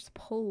ultimate force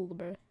pull,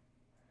 bro.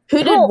 Who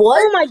did Oh,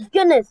 what? oh my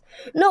goodness!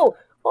 No!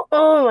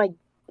 Oh my...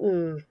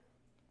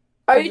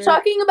 Are you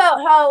talking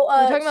about how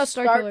We're talking about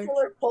Starkiller.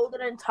 Starkiller pulled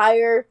an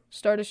entire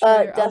Star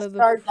Destroyer out Death of the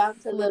Star down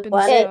to the flippin'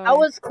 planet? Hey, sky. I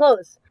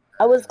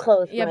was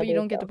close. Yeah, my but you dude,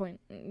 don't get the though.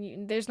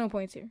 point. There's no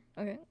points here.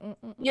 Okay.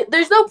 Yeah,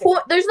 there's no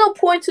point. There's no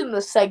points in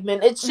this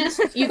segment. It's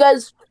just you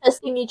guys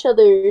testing each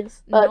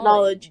other's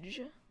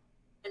knowledge.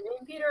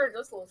 Peter,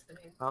 just listening.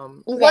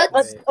 Let's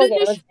let's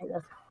finish. do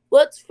this.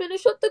 Let's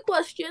finish up the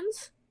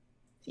questions.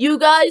 You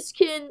guys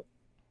can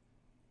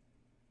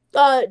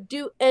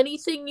do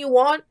anything you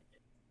want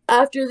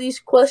after these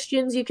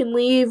questions. You can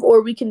leave,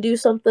 or we can do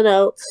something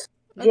else.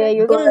 Jay,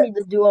 you're gonna need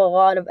to do a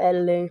lot of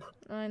editing.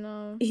 I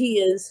know. He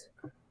is.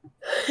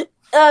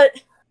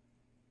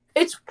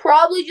 It's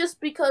probably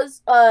just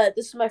because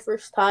this is my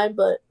first time,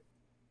 but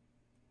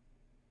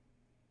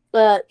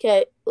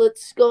okay,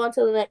 let's go on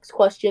to the next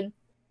question.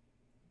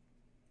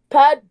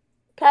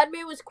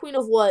 Padme was queen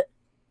of what?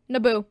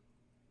 Naboo.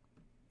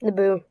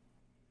 Naboo.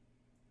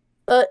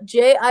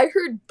 Jay, I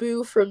heard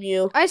boo from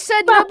you. I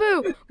said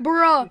Naboo,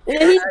 bruh.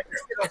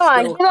 Come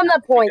on, give him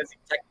that point.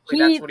 That's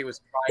what he was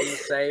trying to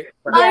say.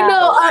 But I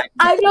know, I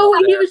I know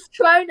what he was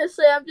trying to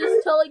say. I'm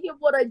just telling him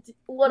what I heard.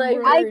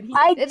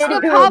 It's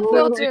the pop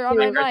filter on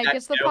my mic.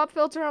 It's the pop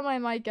filter on my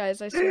mic,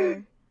 guys. I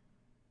swear.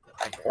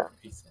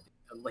 He said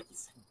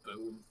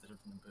boo instead of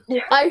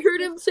Naboo. I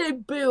heard him say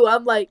boo.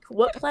 I'm like,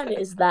 what planet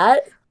is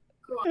that?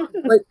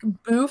 Like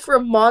Boo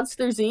from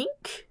Monsters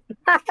Inc.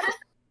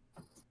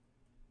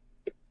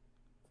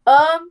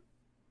 I'm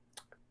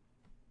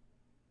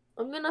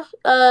gonna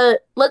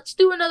let's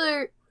do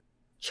another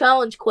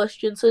challenge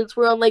question since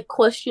we're on like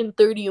question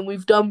 30 and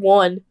we've done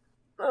one.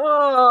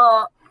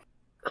 Okay.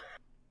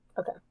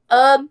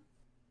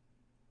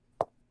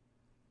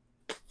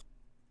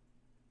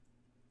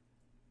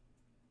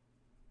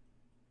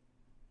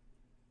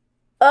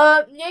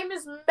 Name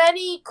as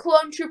many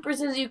clone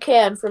troopers as you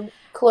can from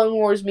Clone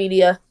Wars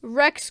media.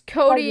 Rex,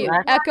 Cody,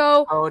 Rex,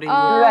 Echo. Cody, Wait,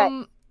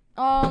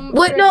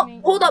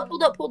 no, hold up.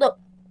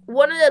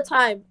 One at a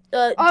time.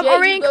 Jay, are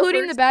we you go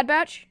including the first. Bad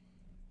Batch?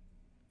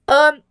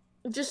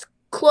 Just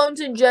clones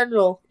in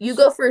general. You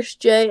go first,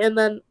 Jay, and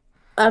then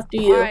after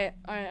you. All right.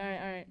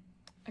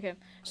 Okay,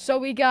 so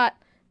we got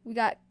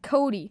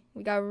Cody,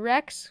 we got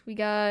Rex, we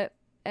got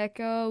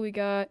Echo, we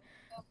got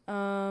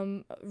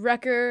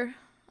Wrecker,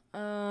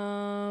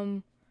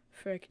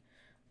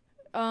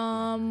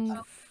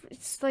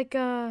 it's like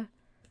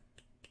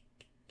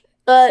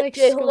like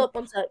Jay, hold scope. up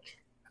one sec.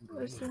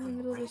 It's in the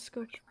middle of the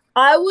scope.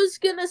 I was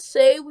gonna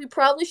say we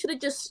probably should have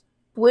just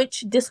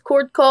switched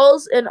Discord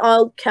calls, and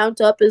I'll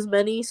count up as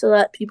many so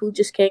that people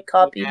just can't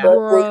copy. Yeah. But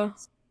Bruh.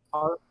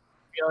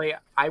 really,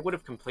 I would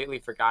have completely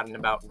forgotten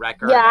about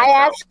Wrecker. Yeah, and I Echo.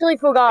 actually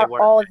forgot They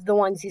were- all of the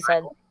ones he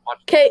said.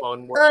 Watched Okay, the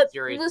Clone Wars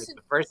series listen,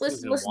 the first listen,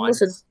 season listen,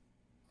 once. listen.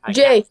 I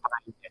Jay. can't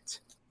find it.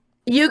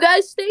 you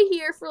guys stay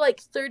here for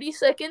like 30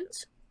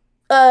 seconds.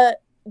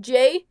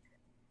 Jay,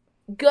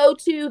 go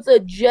to the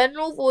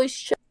general voice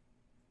chat.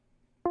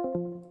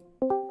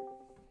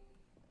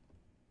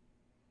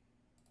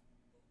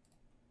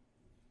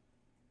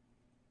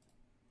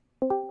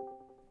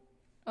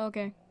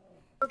 Okay.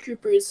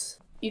 Troopers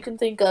you can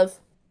think of.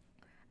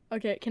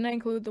 Okay, can I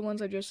include the ones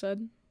I just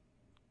said?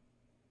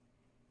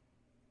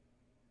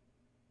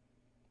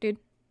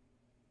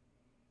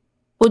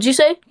 What'd you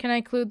say? Can I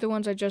include the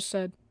ones I just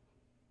said?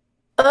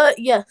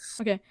 Yes.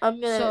 Okay.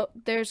 I'm gonna. So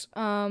there's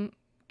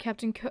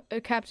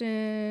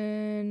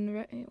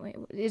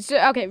it's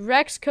okay.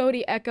 Rex,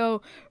 Cody,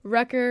 Echo,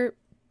 Wrecker.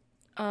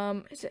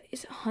 Is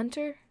it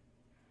Hunter?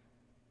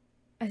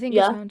 I think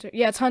it's Hunter.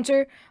 Yeah, it's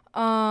Hunter.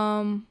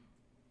 Bruh.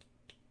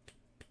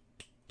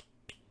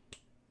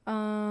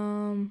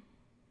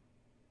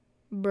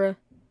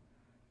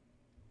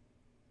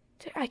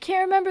 I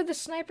can't remember the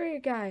sniper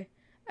guy.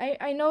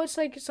 I know it's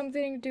like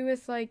something to do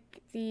with like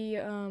the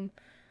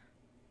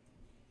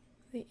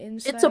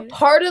inside. It's a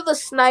part of the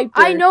sniper.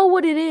 I know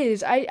what it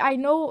is. I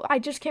know. I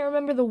just can't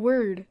remember the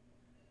word.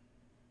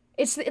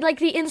 It's like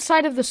the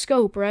inside of the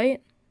scope,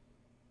 right?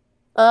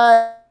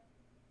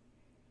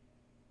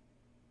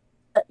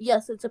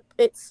 Yes,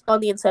 it's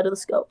on the inside of the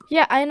scope.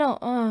 Yeah, I know.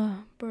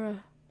 Bruh.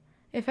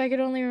 If I could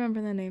only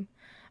remember the name.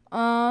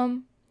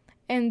 And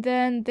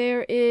then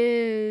there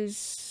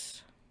is...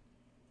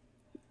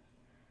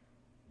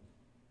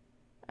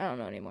 I don't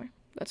know anymore.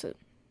 That's it.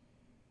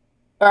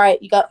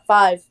 Alright, you got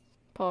 5.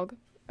 Pog.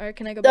 Alright,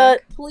 can I go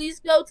back? Please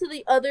go to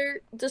the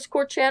other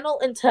Discord channel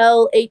and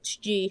tell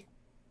HG.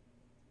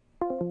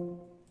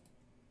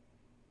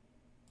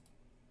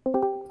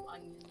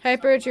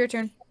 Hyper, it's your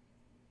turn.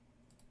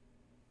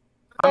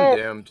 I'm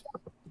doomed.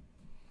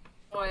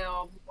 Boy,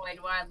 oh boy,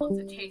 do I love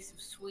the taste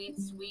of sweet,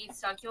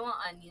 succulent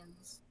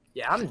onions.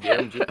 Yeah, I'm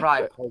doomed. You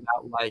probably pulled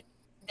out like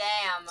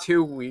Damn.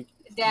 2 weeks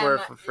Damn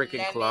worth of freaking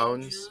lemon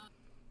clones. juice.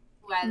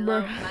 Ooh, I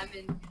love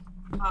lemon.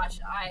 Gosh,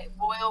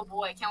 boy, oh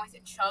boy, I can't wait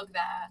to chug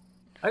that.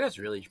 I guess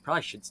really, you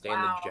probably should stay in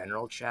Wow. the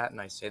general chat,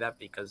 and I say that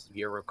because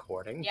you're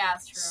recording. Yeah,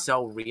 it's true.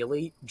 So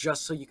really,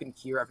 just so you can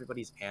hear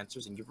everybody's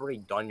answers, and you've already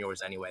done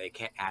yours anyway, they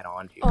can't add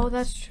on to yours. Oh,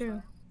 that's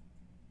true.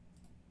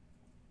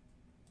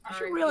 You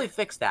should really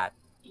fix that.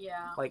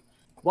 Yeah.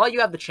 While you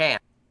have the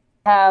chance.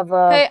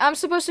 Hey, I'm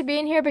supposed to be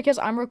in here because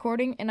I'm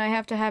recording and I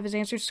have to have his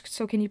answers,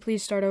 so can you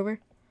please start over?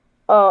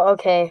 Oh,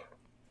 okay.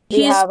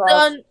 He's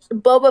done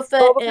Boba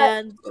Fett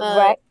and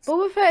Rex.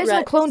 Boba Fett isn't a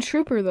Rex. clone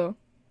trooper, though.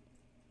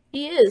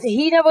 He is.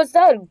 He never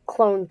said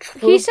clone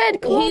trooper. He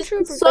said clone He's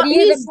trooper. son, he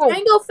is he's a clone.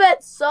 Jango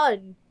Fett's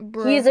son.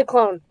 Bruh. He is a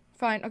clone.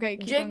 Fine. Okay.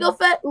 Keep Jango going.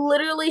 Fett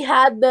literally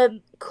had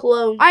them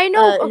clone. I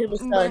know. Him a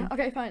son.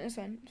 Okay. Fine. It's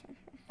fine.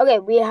 Okay,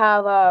 we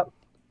have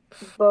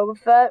Boba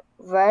Fett,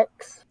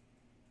 Rex,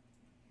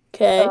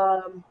 Okay.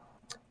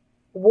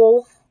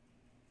 Wolf,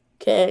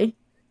 Okay.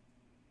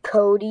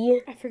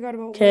 Cody, I forgot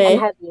about. Okay.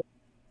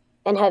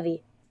 and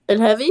Heavy.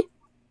 And Heavy.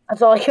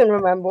 That's all I can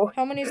remember.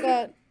 How many is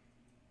that?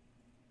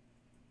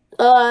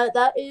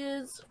 That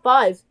is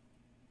 5.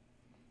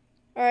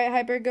 All right,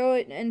 Hyper. Go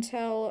and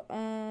tell.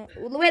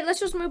 Wait. Let's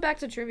just move back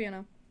to trivia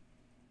now.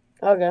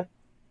 Okay.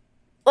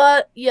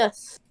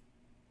 Yes.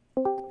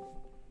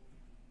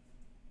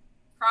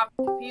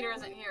 Peter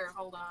isn't here.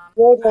 Hold on.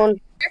 Hold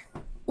on.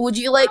 Would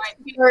you like Alright,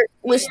 to start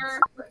with Peter.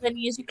 as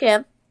many as you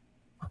can?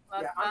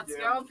 Let's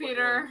go,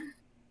 Peter.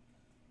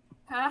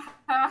 Ha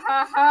ha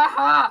ha ha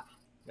ha.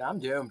 Yeah, I'm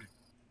doomed.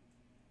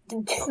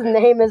 Just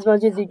name as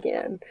much as you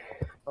can.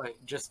 Wait,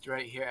 just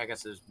right here. I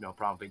guess there's no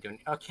problem with doing.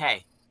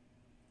 Okay.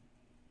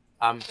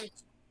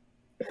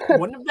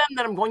 One of them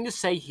that I'm going to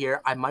say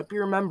here, I might be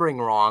remembering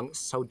wrong,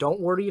 so don't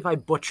worry if I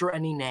butcher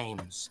any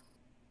names.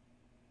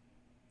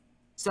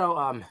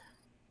 So,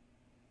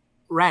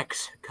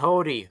 Rex,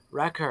 Cody,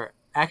 Wrecker,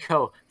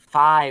 Echo,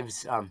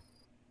 Fives.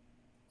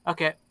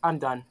 Okay, I'm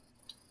done.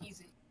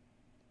 Easy.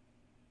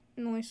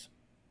 Nice.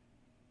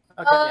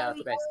 Okay, yeah, that's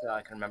the best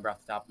I can remember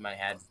off the top of my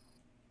head.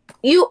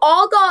 You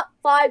all got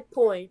 5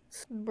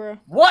 points. Bruh.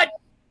 What?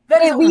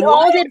 That Hey, is we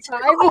all did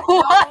 5?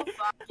 What?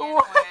 No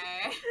fucking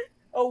way.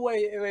 Oh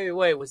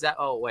wait. Was that?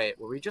 Oh wait.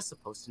 Were we just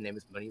supposed to name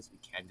as many as we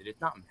can? Did it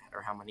not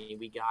matter how many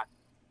we got?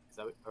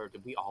 Or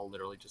did we all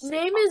literally just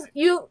say five?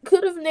 You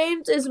could have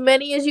named as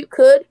many as you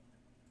could,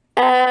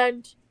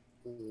 and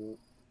Ooh.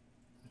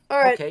 all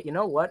right. Okay, you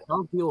know what?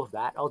 I'll deal with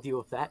that.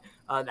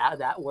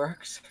 That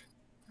works.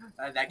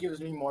 That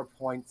gives me more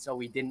points, so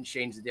we didn't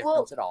change the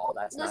difference at all.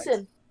 That's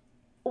Listen, nice.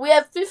 we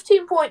have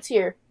 15 points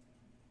here.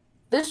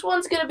 This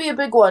one's gonna be a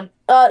big one.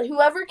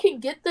 Whoever can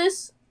get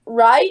this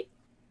right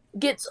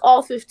gets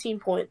all 15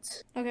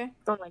 points. Okay.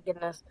 Oh my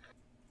goodness.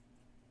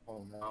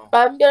 Oh no.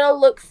 I'm gonna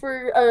look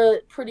for a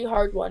pretty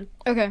hard one.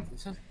 Okay.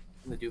 This has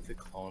nothing to do with the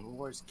Clone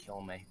Wars.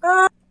 Kill me.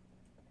 All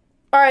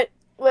right,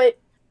 wait.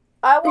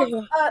 I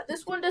want.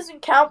 This one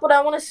doesn't count, but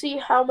I want to see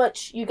how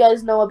much you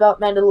guys know about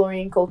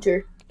Mandalorian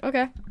culture.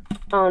 Okay.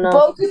 Oh no.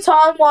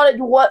 Bo-Katan wanted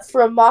what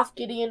from Moff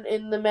Gideon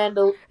in the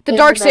The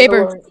dark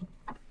saber. Mandalorian?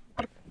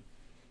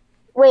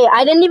 Wait,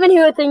 I didn't even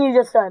hear a thing you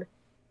just said.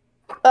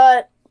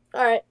 All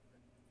right.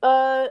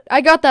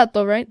 I got that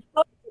though, right?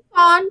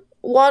 Khan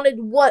wanted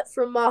what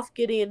from Moff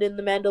Gideon in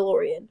the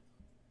Mandalorian?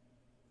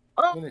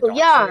 Oh, You mean the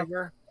yeah.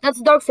 Darksaber?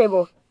 That's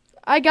Darksaber.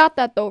 I got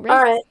that though, right?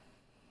 All right.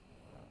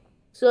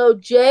 So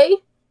Jay,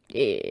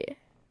 Yeah.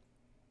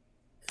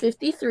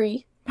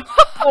 53.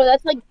 Oh,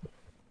 that's like...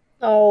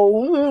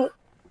 Oh.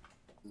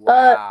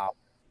 Wow.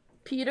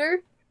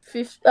 Peter,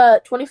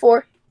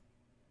 24.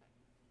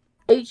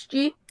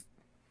 HG,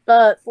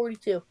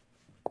 42.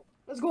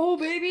 Let's go,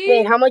 baby.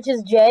 Wait, how much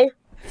is Jay?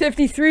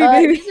 53,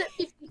 baby. He's at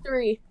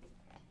 53.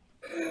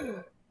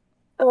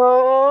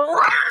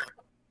 Oh.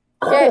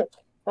 Okay.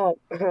 Oh.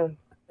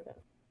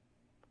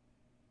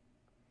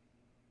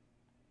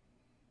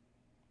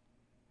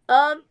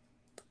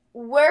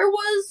 Where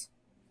was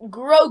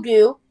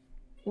Grogu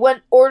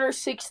when Order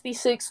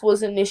 66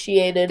 was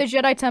initiated? The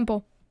Jedi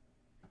Temple.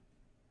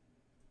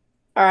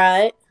 All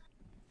right.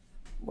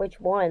 Which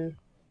one?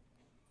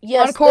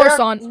 Yes. On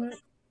Coruscant.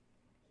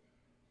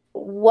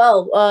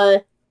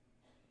 Well,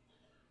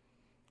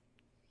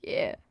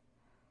 Yeah.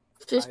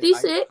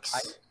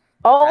 56.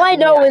 All I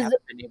know is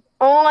haven't been able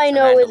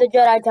a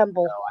Jedi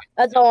Temple.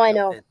 That's all I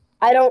know.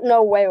 I don't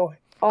know where.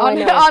 All I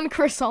know. On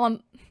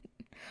croissant.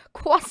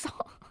 Croissant.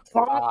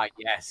 Ah,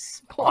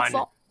 yes.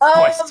 Croissant.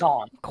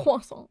 Croissant.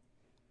 Croissant.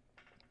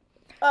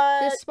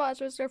 This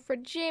spot's reserved for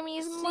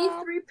Jimmy's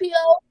mom.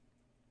 C-3PO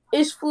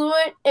is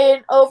fluent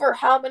in over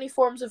how many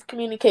forms of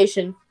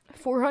communication?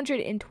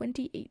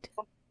 428.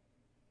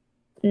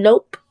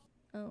 Nope.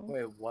 Oh.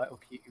 Wait, what?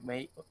 Okay,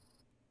 mate.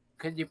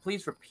 Could you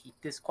please repeat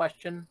this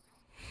question?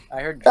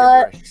 I heard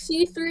gibberish.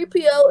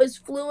 C-3PO is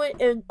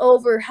fluent in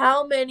over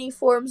how many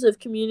forms of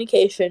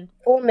communication?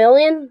 4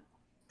 million?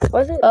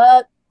 Was it?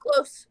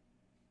 Close.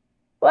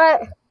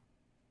 What?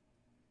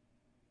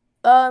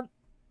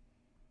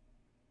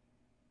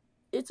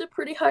 It's a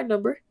pretty high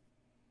number.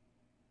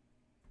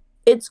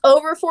 It's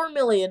over 4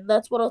 million.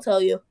 That's what I'll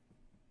tell you.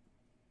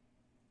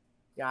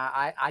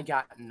 Yeah, I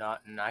got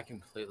nothing. I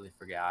completely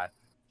forgot.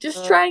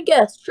 Just try and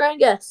guess. Try and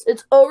guess.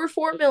 It's over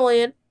 4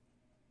 million.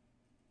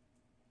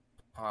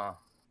 Huh.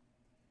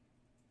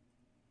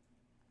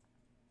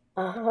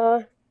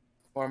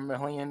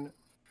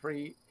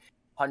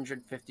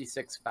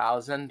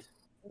 4,356,000.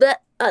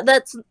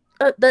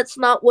 That's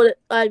not what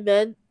I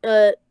meant.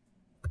 Oh.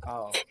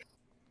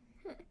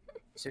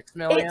 6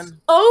 million? It's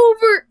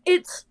over.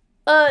 It's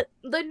the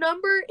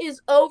number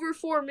is over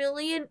 4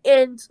 million,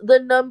 and the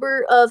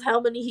number of how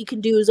many he can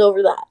do is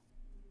over that.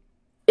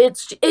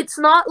 It's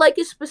not like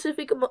a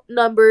specific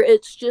number.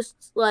 It's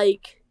just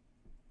like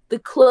the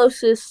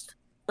closest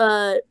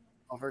Over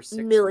 6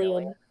 million.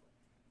 million.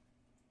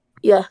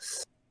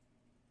 Yes.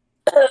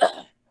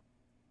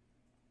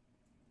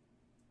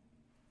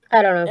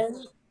 I don't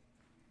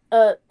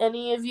know.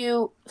 Any of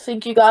you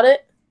think you got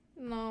it?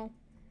 No.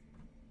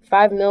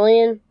 5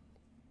 million?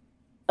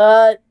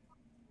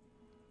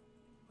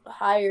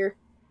 Higher.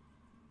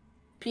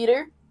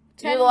 Peter?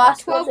 10, You're the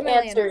last 12 one to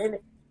million. answer.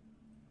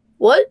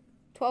 What?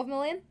 12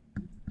 million?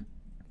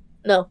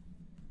 No.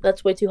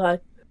 That's way too high.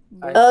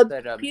 I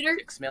said Peter?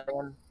 6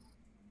 million.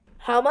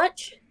 How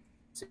much?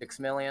 6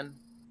 million.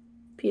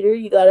 Peter,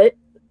 you got it.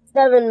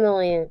 7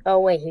 million. Oh,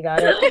 wait, he got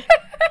it.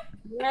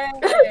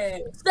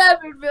 Yay!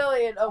 7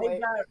 million. Oh, I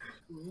wait. got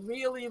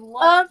really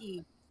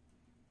lucky.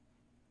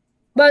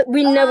 But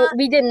we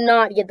did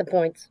not get the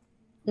points.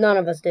 None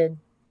of us did.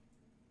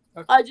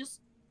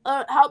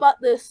 How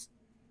about this?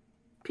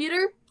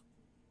 Peter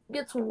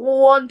gets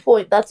 1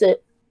 point. That's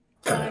it.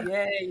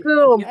 Yay!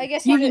 Boom. I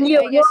guess You he, can I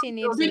get guess he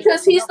needs it.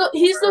 Because he's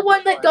the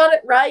one that got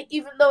it right,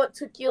 even though it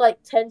took you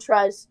like 10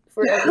 tries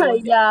for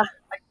everyone. Yeah.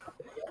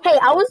 Hey,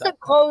 I was the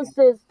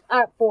closest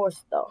at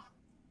force, though.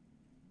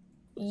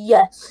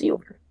 Yes, you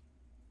were.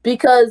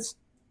 Because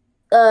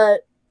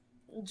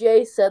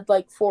Jay said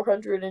like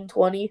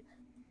 420.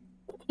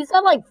 He said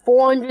like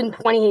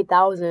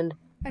 428,000.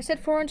 I said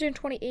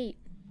 428.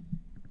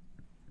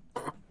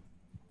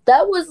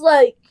 That was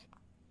like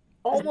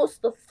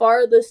almost the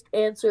farthest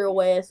answer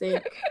away, I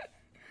think.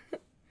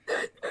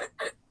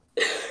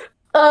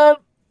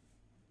 What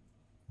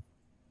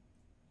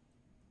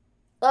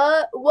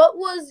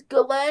was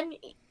Glenn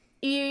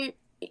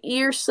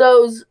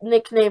Erso's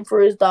nickname for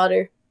his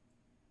daughter?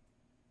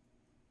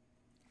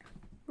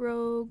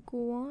 Rogue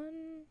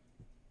One.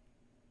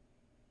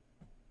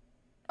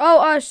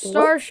 Oh,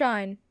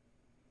 Starshine.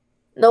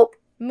 Nope.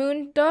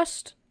 Moon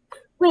Dust.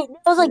 Wait, it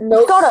was like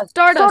Nope.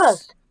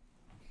 Stardust.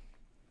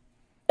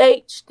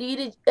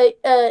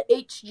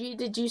 HG,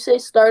 did you say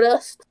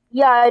Stardust?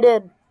 Yeah, I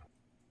did.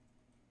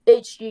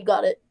 HG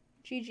got it.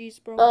 GG's,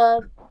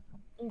 bro.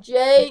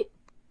 Jay,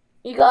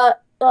 you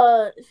got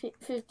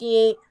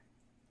 58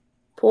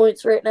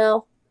 points right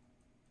now.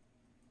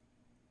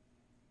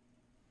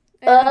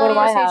 And how what do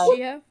I many does have?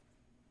 HG have?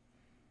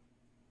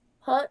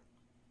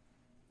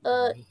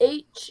 Huh?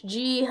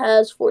 HG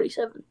has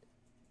 47.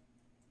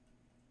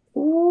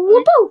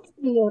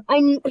 Whoop-oo! I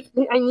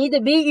need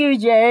to beat you,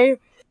 Jay.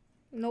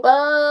 Nope.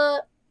 I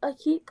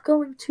keep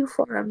going too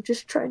far. I'm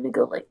just trying to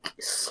go like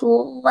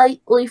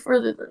slightly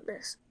further than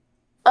this.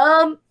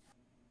 All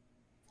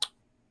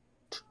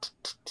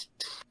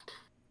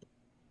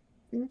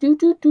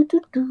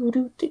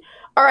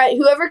right,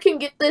 whoever can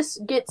get this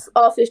gets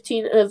all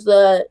 15 of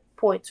the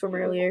points from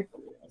earlier.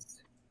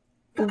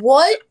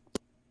 What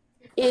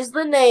is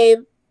the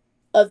name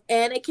of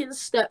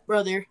Anakin's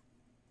stepbrother?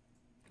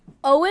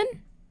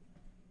 Owen?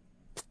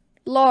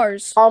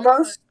 Lars.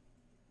 Almost.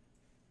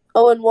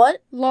 Owen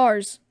what?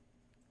 Lars.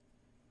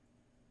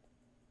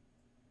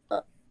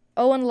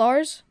 Owen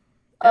Lars?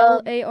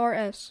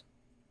 Lars.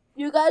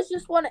 You guys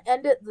just want to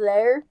end it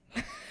there?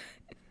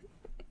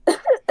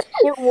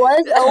 It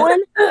was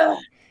Owen?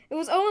 It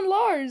was Owen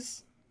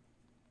Lars.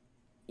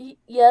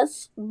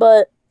 Yes,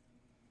 but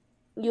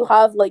you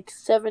have like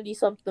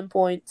 70-something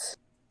points.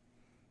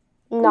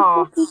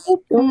 Nah.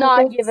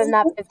 Not giving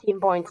that 15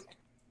 points.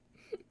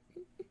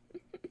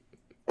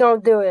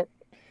 Don't do it.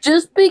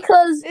 Just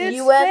because It's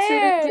you answered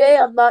fair. it, Jay,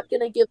 I'm not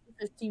going to give you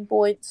 15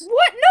 points.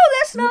 What? No,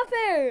 that's not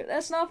fair.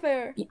 That's not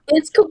fair.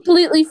 It's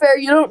completely fair.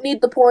 You don't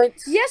need the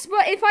points. Yes,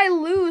 but if I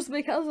lose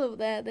because of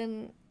that,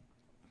 then...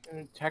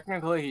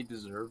 Technically, he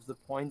deserves the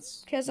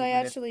points. Because I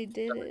even if actually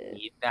did he doesn't it.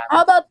 need that.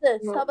 How about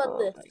this? Oh, How about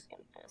my this?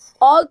 goodness.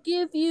 I'll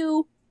give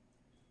you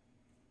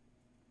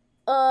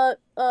how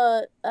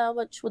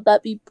much would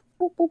that be?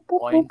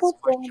 Points?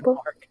 Question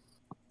mark.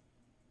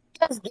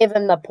 Just give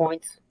him the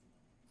points.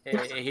 He's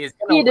He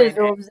gonna win.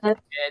 deserves it.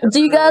 Do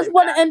you guys Really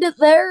want to bad. end it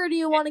there, or do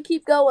you want to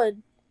keep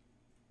going?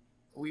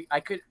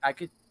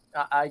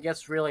 I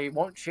guess really it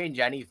won't change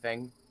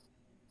anything.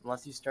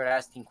 Unless you start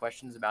asking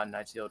questions about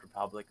Knights of the Old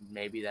Republic,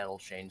 maybe that'll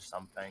change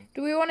something.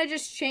 Do we want to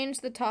just change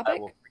the I topic?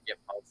 will forget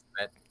most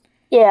of it.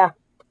 Yeah.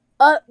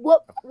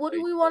 What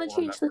do we want to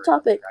change the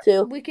topic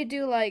to? We could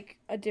do like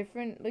a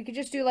different. We could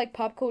just do like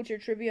pop culture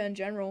trivia in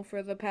general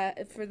for the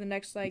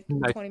next like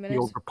 20 minutes. The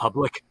Old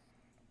Republic.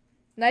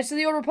 Knights of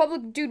the Old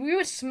Republic, dude. We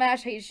would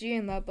smash HG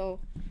in that though.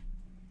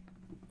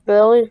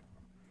 Really?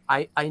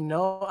 I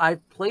know.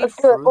 I've played Let's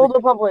do it. through Old the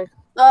Republic.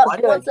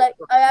 One sec.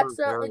 I Very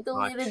accidentally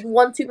much. deleted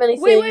one too many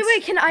things.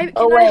 Wait. Can I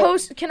wait.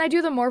 host? Can I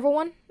do the Marvel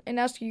one and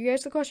ask you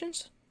guys the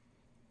questions?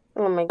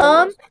 Oh my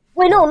goodness.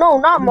 Wait, no,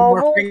 not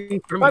Marvel.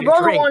 My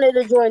brother wanted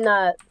to join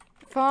that.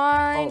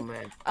 Fine. Oh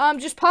man.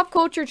 Just pop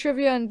culture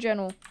trivia in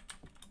general.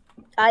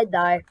 I'd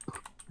die.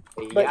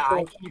 But Yeah, I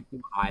cool. can't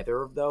do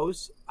either of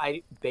those.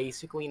 I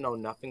basically know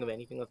nothing of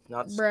anything that's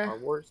not Bruh. Star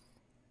Wars.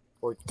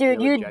 Or Dude,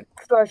 really you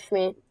trust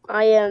me.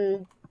 I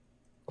am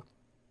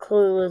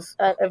clueless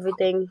at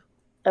everything,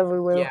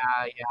 everywhere. Yeah,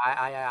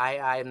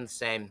 I'm the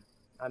same.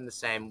 I'm the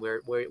same.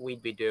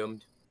 We'd be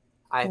doomed.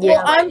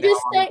 Well, I'm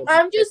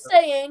just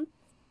saying.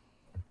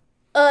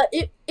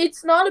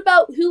 It's not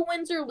about who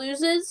wins or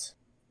loses.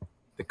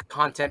 The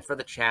content for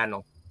the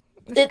channel.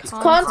 It's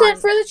content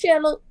for the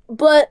channel,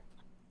 but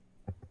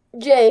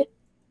Jay,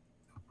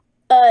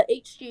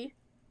 HG,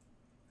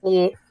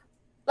 Yeah.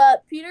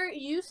 Peter,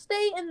 you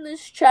stay in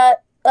this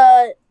chat.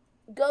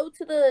 Go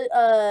to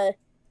the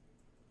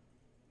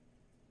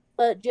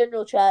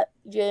general chat,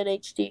 J and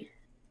HT.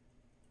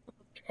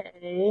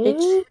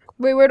 Okay.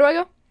 Wait, where do I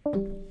go?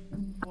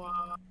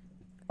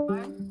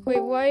 Why?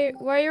 Wait,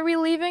 why are we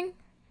leaving?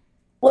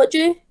 What,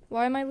 Jay?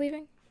 Why am I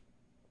leaving?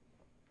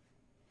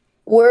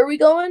 Where are we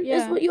going? Is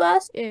Yeah. what you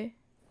asked? Yeah.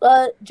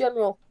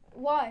 General.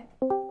 Why?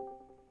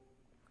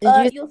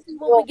 You'll see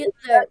when we get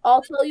there.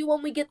 I'll tell you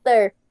when we get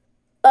there.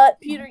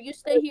 Peter, you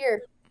stay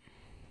here.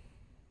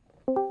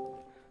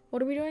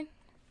 What are we doing?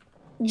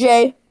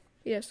 Jay,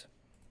 Yes.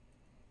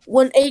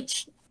 when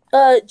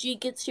G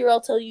gets here,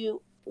 I'll tell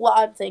you what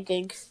I'm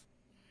thinking.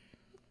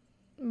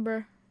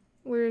 Bruh.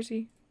 Where is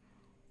he?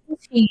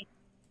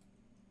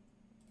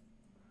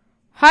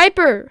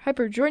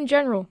 Hyper, join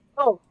general.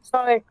 Oh,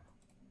 sorry.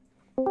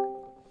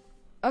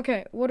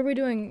 Okay, what are we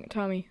doing,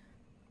 Tommy?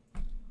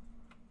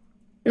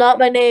 Not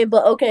my name,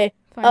 but okay.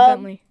 Fine,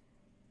 Bentley.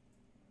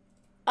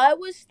 I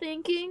was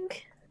thinking,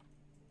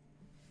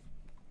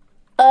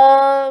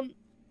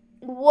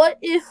 what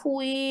if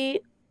we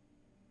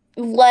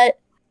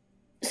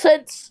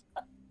since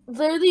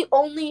they're the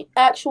only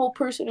actual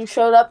person who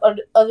showed up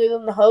other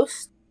than the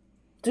host,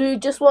 do you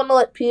just want to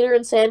let Peter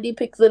and Sandy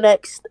pick the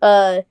next,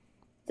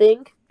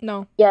 thing?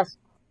 No. Yes.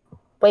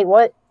 Wait,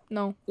 what?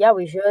 No. Yeah,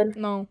 we should.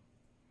 No.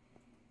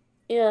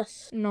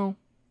 Yes. No.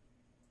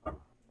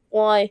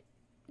 Why?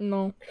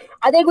 No.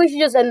 I think we should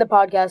just end the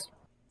podcast.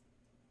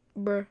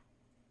 Bruh.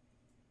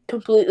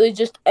 Completely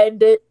just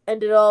end it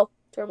all,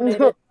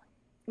 terminate it.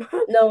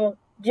 No.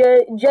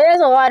 Jay has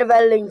a lot of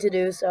editing to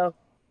do, so.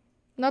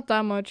 Not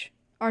that much.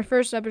 Our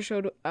first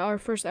episode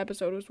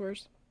was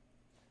worse.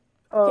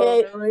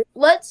 Okay. Oh, really?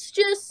 Let's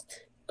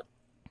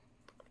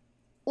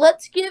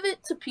give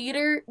it to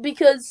Peter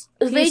because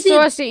He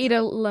still has to eat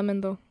a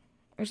lemon though,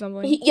 or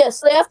something. yes,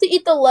 they have to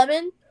eat the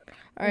lemon.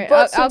 All right,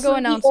 but I'll since go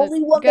they're the announce only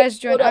it. one Guys,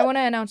 that join. showed I up- want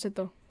to announce it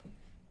though.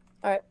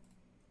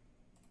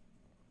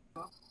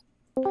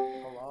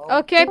 Hello?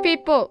 Okay,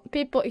 people.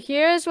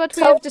 Here's what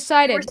we Tell have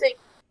decided. everything.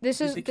 This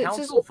Did is the this is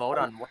council vote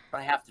on what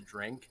I have to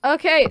drink?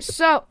 okay.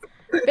 So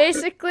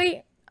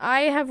basically,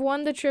 I have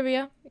won the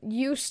trivia.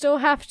 You still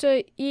have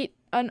to eat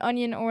an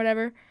onion or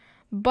whatever,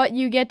 but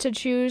you get to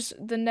choose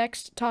the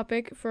next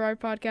topic for our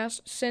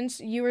podcast since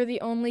you were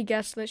the only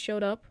guest that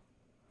showed up.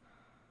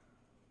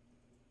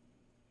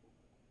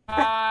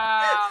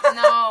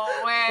 No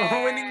way.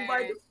 We're winning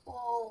by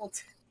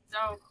default.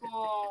 So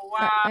cool.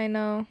 Wow. I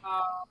know.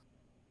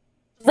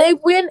 They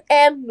win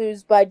and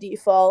lose by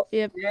default.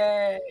 Yep.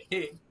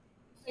 Yay!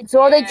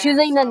 So are they Yeah,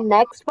 choosing the so-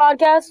 next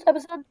podcast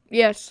episode?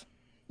 Yes.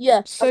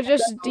 Yes. So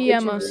just that's what we're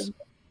DM us. choosing.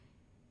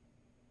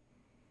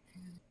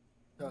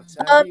 So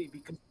Sandy,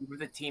 because you were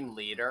the team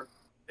leader,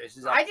 this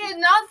is up I to did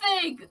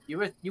nothing.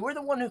 You were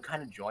the one who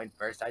kind of joined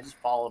first. I just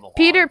followed along.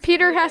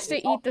 Peter has to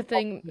It's eat the all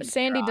thing. fucking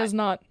Sandy dry. does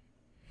not.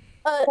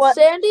 What?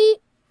 Sandy,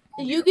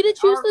 you get to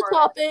choose the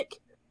Our topic.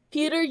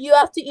 Peter, you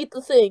have to eat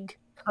the thing.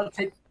 I'll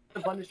take the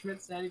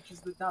punishment. Sandy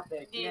chooses the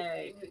topic.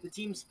 Yay! The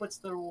team splits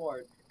the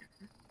reward.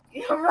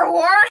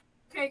 Reward?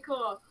 Okay,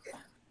 cool.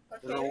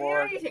 Okay, Reward. we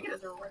already take it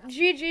as a reward.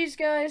 GG's,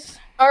 guys.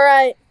 All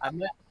right. I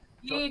might.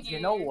 You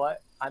know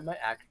what? I might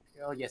actually.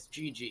 Oh yes,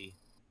 GG.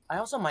 I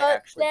also might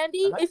actually.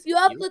 Sandy, I might if you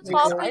have puke the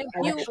because topic,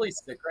 I'm you actually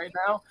sick right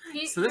now.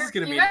 So this is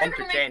gonna be you guys are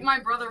entertaining. make my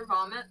brother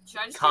vomit. Should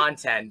I just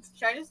Content.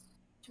 Should I just?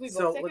 Should we both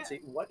So take let's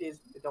it? see. What is?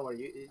 Don't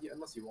worry.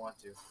 Unless you want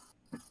to.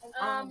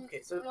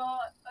 Okay. So Well,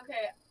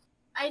 okay.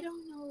 I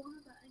don't know what.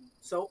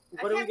 so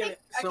what are we gonna?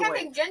 I So can't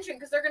wait. make gentian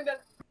because they're gonna be.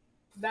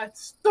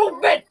 That's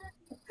stupid.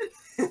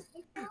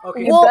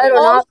 Okay. You better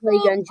not play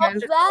also, Genshin.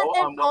 of that,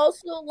 Oh, and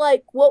also,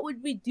 like, what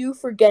would we do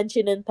for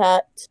Genshin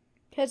Impact?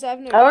 Cause I've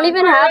no. I don't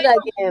even have that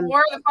game.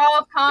 War of the Fall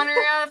of Connor,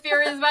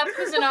 Fury is about to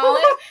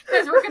Kusanali,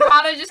 because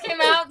Rukadata just came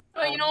out,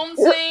 so you know what I'm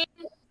saying?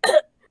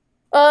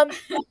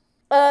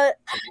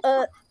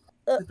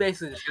 It's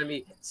basically just gonna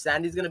be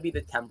Sandy's gonna be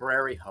the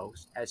temporary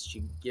host as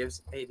she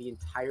gives the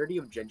entirety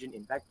of Genshin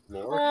Impact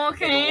lore.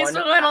 Okay, The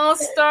so one- it all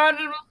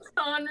started with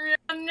Conria,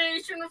 a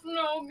nation with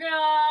no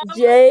god.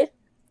 Jay,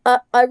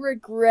 I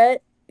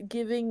regret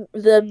giving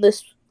them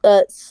this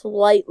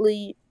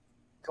slightly.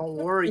 Don't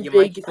worry, you Big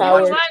might get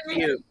power. the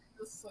you.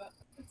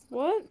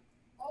 What?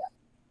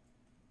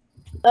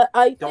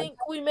 I Don't-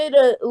 think we made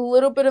a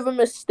little bit of a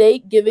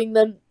mistake giving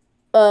them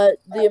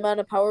the amount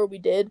of power we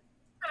did.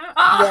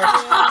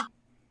 Ah!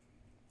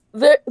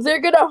 They're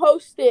gonna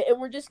host it, and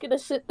we're just gonna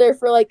sit there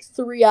for like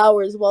 3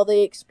 hours while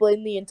they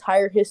explain the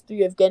entire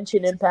history of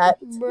Genshin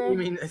Impact. I Bruh.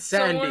 mean,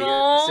 Sandy So it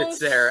all sits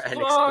there and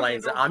started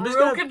explains it. I'm just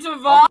with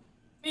gonna.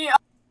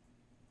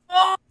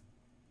 Rukadata.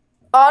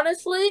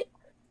 Honestly,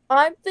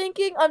 I'm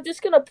thinking I'm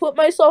just gonna put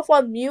myself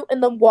on mute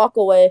and then walk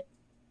away.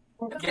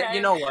 Yeah,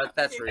 you know what?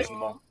 That's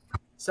reasonable.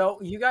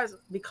 So you guys,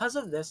 because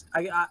of this,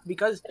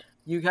 because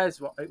you guys.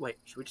 Wait,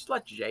 should we just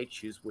let Jay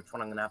choose which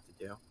one I'm gonna have to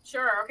do?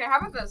 Sure, okay, how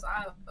about this?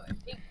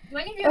 Do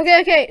any of you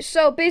Okay.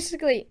 So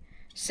basically,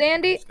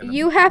 Sandy,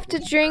 you have to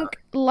drink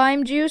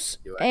lime juice,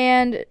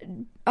 and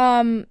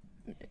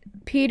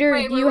Peter,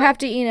 Wait, you have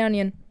to eat an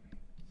onion.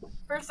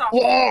 First off,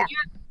 Yeah.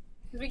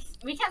 we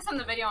can't send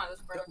the video on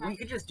Discord. Okay? We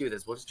could just do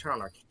this. We'll just turn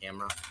on our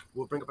camera.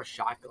 We'll bring up a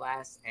shot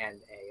glass and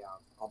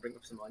I'll bring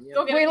up some onions.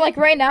 Go get Wait, it. like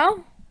right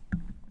now?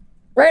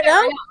 Right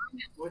now?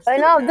 I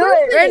know, do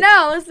it. Right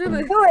now, let's do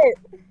this. Do it.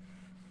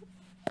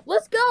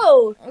 Let's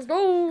go. Let's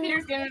go.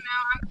 Peter's getting it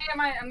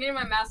now. I'm getting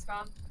my mask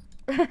on.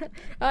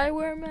 I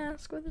wear a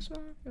mask with a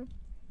smile.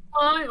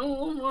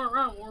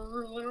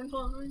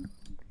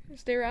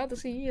 Stare out the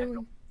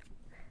ceiling.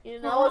 You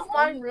know, if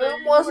my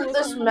room wasn't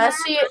this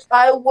messy,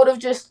 I would have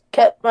just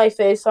kept my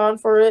face on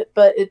for it,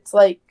 but it's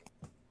like...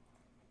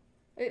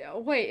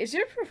 Wait, is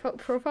your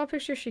profile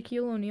picture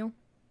Shaquille O'Neal?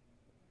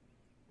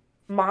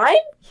 Mine?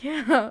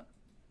 Yeah.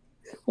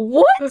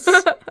 What?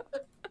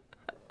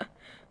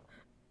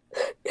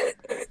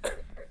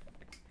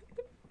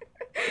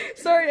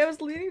 Sorry, I was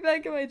leaning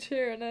back in my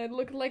chair and I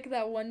looked like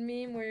that one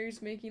meme where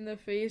he's making the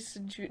face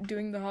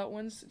doing the hot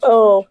ones.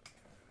 Oh.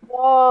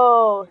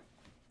 Whoa.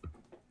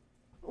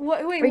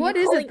 What? Wait, Are what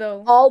you is calling it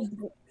though?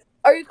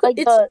 Are you... Like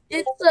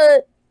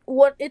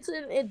It's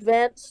an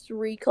advanced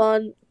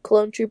recon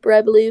clone trooper,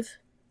 I believe.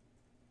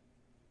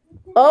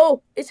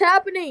 Oh, it's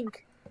happening!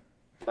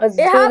 Let's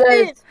It do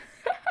happened! this.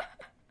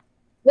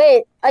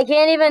 Wait, I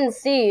can't even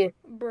see.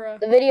 Bruh.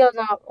 The video's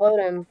not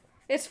loading.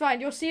 It's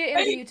fine. You'll see it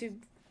in the YouTube.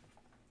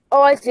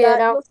 Oh, I see Yeah, it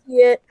now. you'll see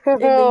it in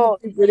the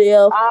YouTube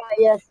video. Ah,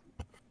 yes.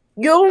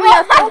 You only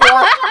have to watch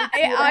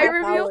I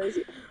reveal. hours.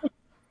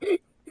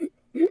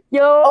 Yo,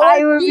 Oh, I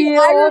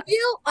reveal.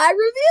 I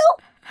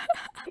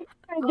reveal!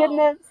 My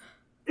goodness.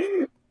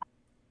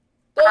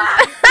 Those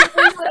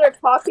YouTubers that are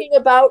talking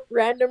about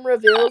random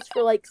reveals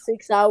for like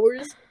 6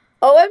 hours.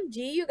 OMG,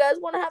 you guys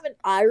want to have an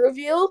eye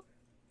reveal?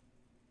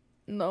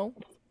 No.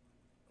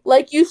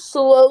 Like, you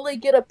slowly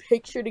get a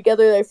picture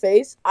together of their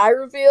face. Eye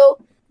reveal,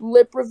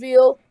 lip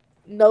reveal,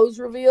 nose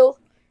reveal.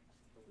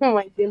 Oh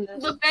my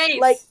goodness. The face.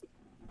 Like,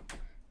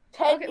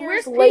 10 Okay, years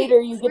where's Pete?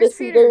 later, you get to Where's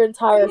see Peter? their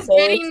entire Who's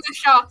getting face. the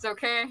shots,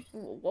 okay?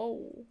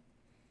 Whoa.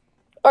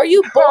 Are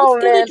you both Oh,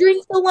 gonna man.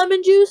 drink the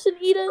lemon juice and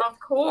eat it? Of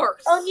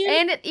course. Onion?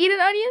 And eat an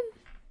onion?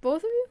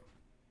 Both of you?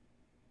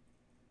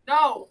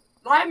 No.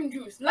 Lime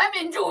juice.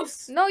 Lemon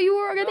juice. No, you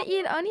were gonna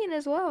eat onion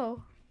as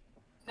well.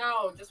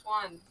 No, just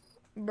one.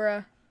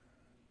 Bruh.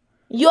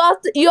 You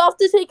have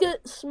to take a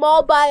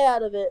small bite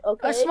out of it,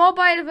 okay? A small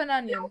bite of an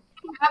onion.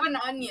 Have an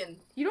onion.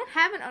 You don't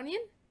have an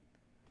onion?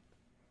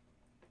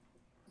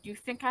 Do you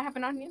think I have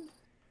an onion?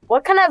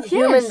 What kind of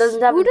human Yes.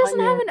 doesn't have Who an doesn't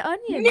onion? have an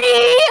onion? Me.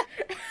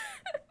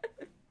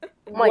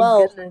 Oh my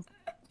Well. goodness.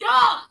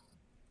 Duh.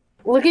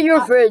 Look at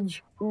your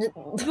fridge.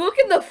 Look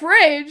in the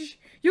fridge.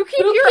 You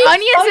keep Who your keeps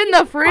onions in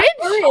the fridge?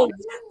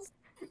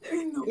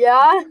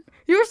 Yeah?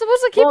 You were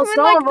supposed to keep Well, them in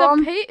some like of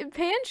the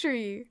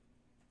pantry.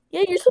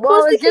 Yeah, you're supposed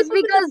Well, to it's keep just them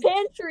in because- the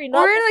pantry,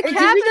 not Or in a It's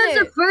just because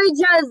cabinet. the fridge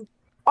has...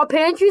 Our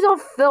pantries are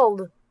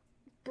filled.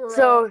 Bruh.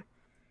 So,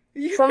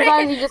 You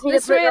sometimes you just need to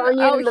this put the man onion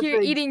out in the here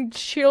fridge. eating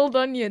chilled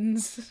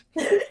onions.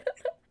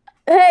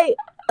 Hey,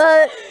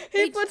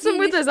 He HG, puts them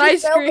with you his should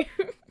ice melt- cream.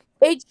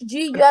 HG,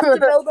 you have to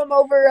meld them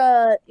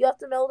over. You have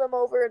to meld them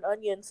over an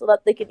onion so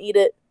that they can eat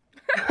it.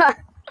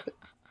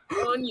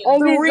 Onion.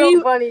 That'd be Three-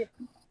 so funny.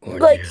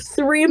 Like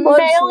 3 months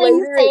Mailing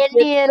later, it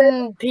Sandy gets there.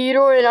 and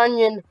Peter an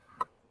onion.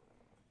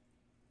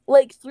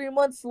 Like 3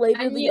 months later,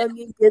 the Onion.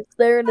 onion gets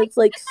there and it's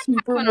like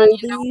super An onion,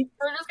 moldy.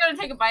 We're just gonna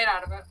take a bite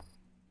out of it.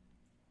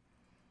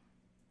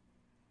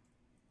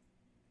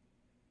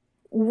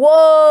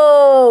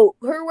 Whoa!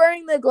 Her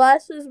wearing the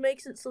glasses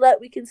makes it so that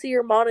we can see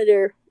her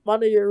monitor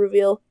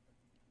reveal.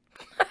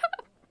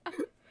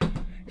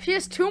 She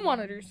has 2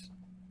 monitors.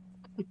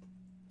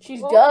 She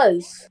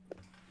does.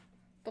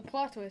 The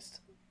plot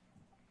twist.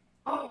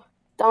 Dun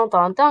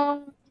dun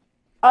dun.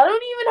 I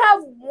don't even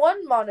have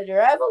one monitor.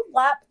 I have a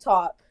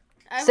laptop.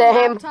 I have Same.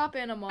 a laptop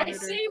and a I monitor.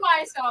 see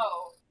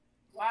myself.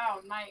 Wow,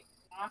 my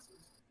glasses.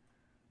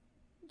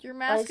 Your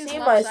mask I is see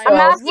lopsided.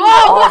 myself.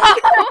 Whoa!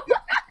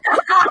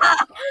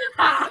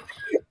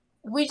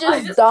 We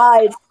just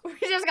died. We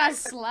just got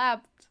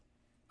slapped.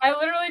 I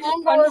literally just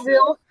Angle punched you.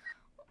 reveal.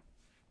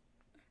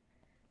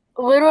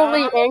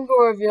 Literally angle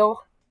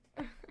reveal.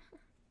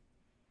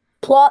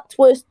 Plot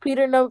twist: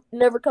 Peter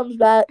never comes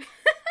back.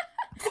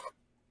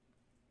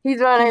 He's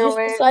He running just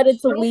away.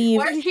 decided to leave.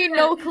 What? He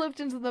no-clipped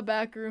into the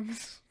back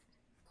rooms.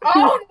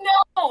 Oh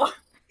no!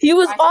 He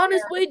was I on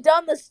his swear. way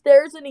down the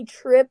stairs and he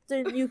tripped,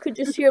 and you could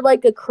just hear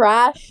like a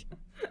crash.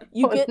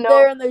 You Oh, get no.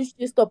 there and there's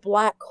just a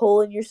black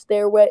hole in your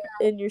stairwell.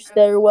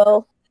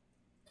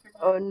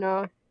 Oh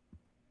no.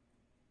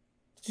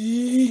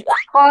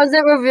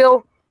 Closet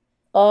reveal.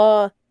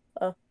 Not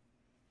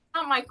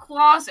my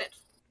closet.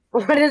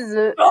 What is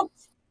it?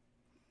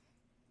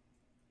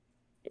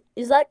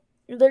 Is that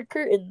their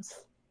curtains?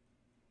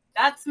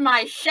 That's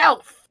my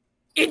shelf.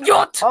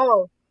 Idiot!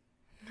 Oh.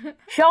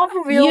 Shelf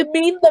reveal. You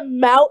mean the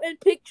mountain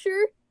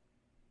picture?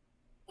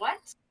 What?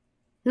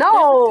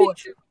 No.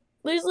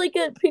 There's like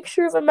a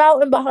picture of a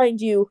mountain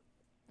behind you.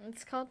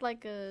 It's called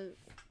like a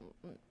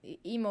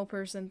emo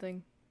person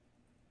thing.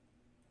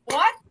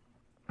 What?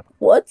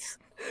 What?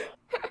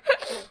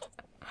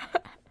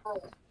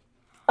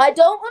 I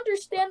don't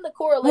understand the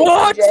correlation,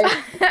 What? Jay.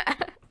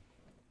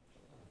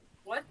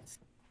 What?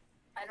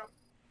 I don't.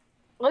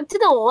 Look to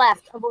the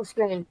left of the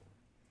screen.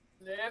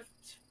 Left.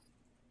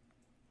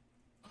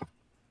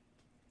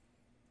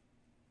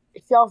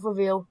 Self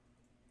reveal.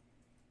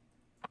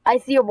 I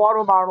see a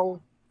water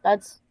bottle.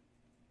 That's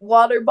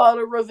Water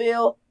bottle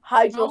reveal.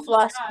 Hydro Oh my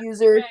flask God.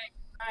 user.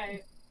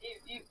 Right.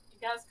 You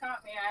guys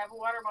caught me. I have a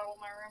water bottle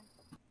in my room.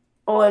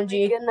 oh my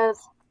OMG.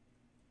 goodness.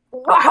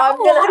 I'm How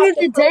gonna long have is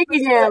to it put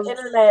taking this on him? the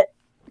internet.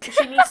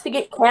 She needs to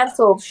get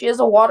canceled. She has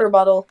a water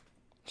bottle.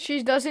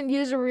 She doesn't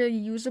use a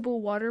reusable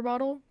water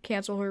bottle.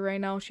 Cancel her right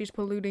now. She's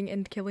polluting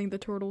and killing the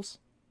turtles.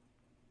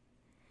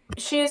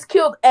 She has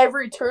killed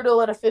every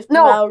turtle in a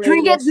 50-mile No,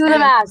 drink it radius. through the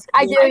mask.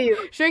 I dare you.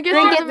 Drink it Drink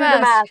through it the through the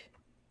mask. mask.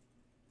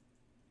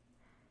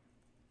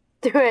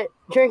 Do it.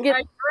 Drink it.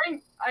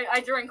 I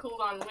drink. Hold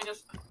on. We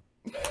just.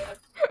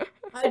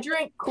 I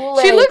drink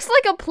Kool-Aid. She looks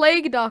like a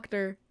plague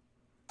doctor.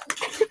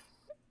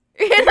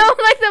 You know,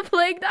 like the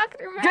plague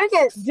doctor mask.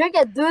 Drink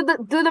it through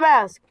the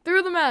mask.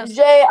 Through the mask.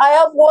 Jay, I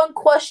have one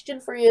question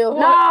for you.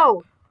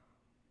 No.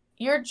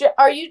 You're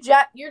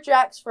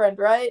Jack's friend,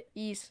 right?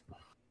 Yes.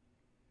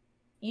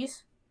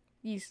 Yes.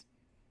 Yes.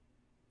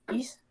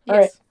 Yes. Yes. All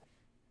right.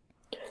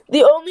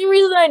 The only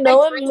reason I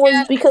know him drink was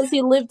that. because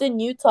he lived in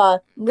Utah,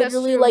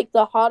 literally true. like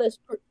the hottest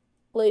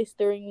place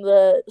during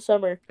the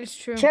summer. It's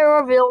true.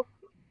 Chair reveal.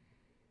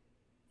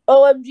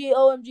 OMG,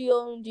 OMG,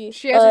 OMG.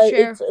 She has a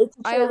chair. It's a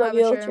I chair don't have a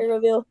reveal. chair. Chair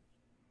reveal.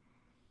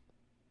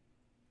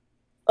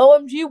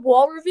 OMG,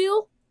 wall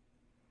reveal.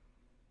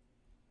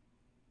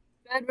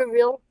 Bed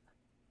reveal.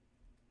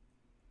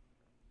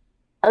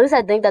 At least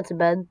I think that's a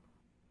bed.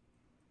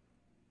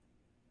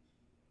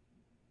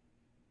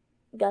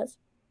 Guys.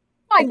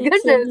 My I think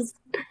goodness.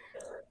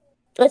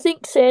 I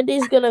think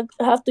Sandy's gonna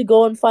have to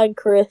go and find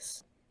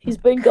Chris. He's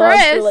been gone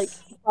for like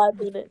Chris? 5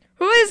 minutes.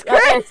 Who is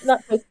Chris?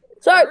 Not Chris.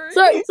 Sorry.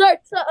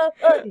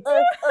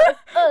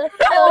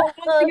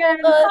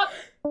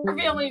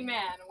 Revealing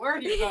man.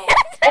 Where'd he go?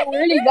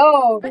 Where'd he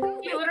go?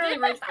 He literally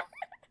raged.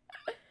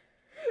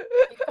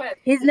 He quit.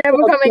 He's never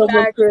coming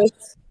back. Chris.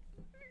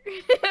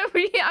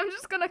 I'm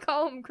just gonna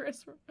call him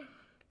Chris.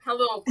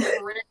 Hello,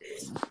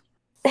 Chris.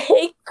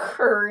 Hey,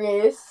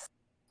 Chris.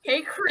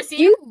 Hey, Chrissy.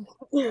 You.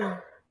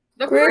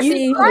 The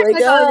Chrissy, Chrissy.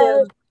 wake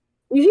up.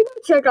 You should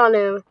go check on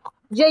him.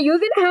 Jay, you're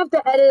gonna have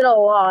to edit a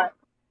lot.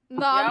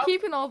 No, I'm Yep.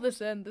 keeping all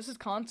this in. This is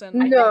content.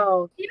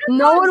 No. Peter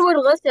No Solon's- one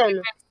would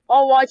listen.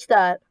 I'll watch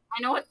that.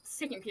 I know what's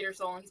taking Peter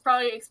Solon. He's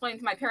probably explained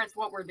to my parents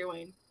what we're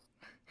doing.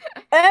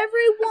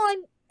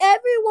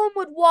 Everyone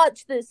would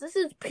watch this. This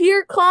is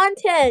pure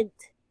content.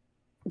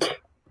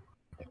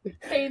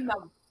 Paying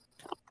them.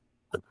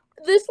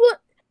 This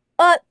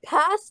would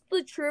pass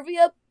the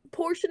trivia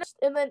portion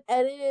and then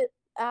edit it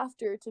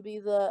after to be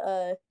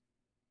the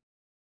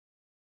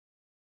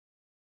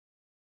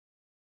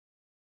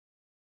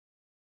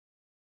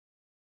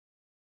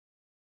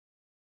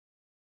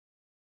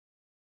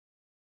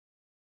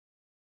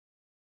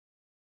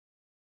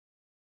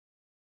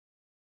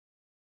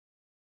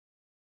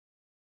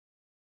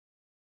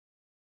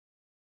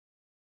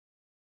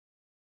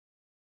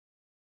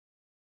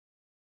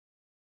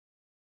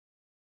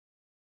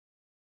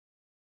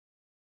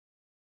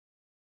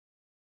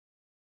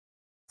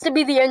To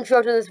be the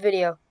intro to this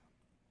video.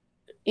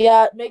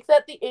 yeah, make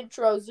that the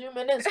intro. Zoom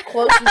in as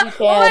close as you can.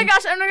 Oh my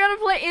gosh, I'm gonna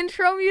play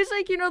intro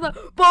music. You know the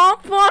bum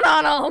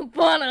ba-da-dum,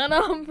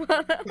 ba-da-dum,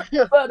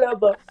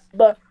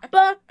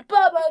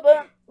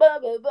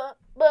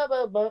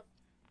 ba-da-dum.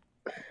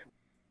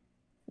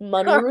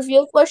 Money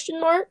reveal question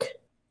mark?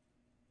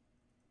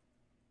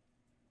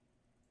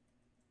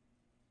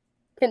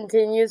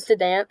 Continues to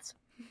dance.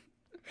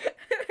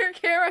 Her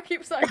camera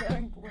keeps on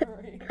going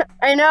blurry.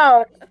 I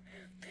know.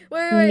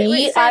 Wait,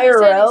 Me, Sandy,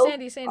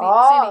 IRL? Sandy.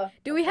 Ah.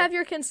 Do we have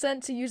your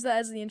consent to use that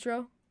as the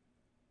intro?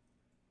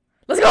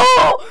 Let's go!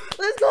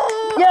 Let's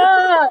go!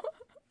 Yeah.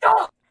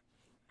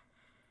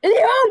 Is he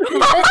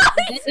home?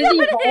 Is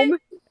he home?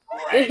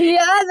 He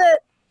has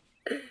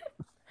it.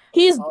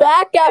 He's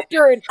back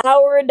after an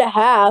hour and a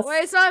half.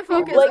 Wait, it's not in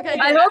focus. Like, Okay.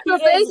 I hope your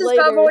face is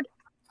later. covered.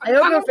 I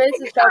hope your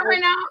face is covered. right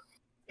now.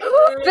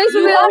 Face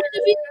You reveal.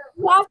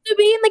 have to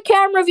be in the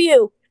camera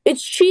view.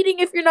 It's cheating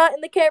if you're not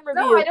in the camera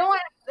No, view. I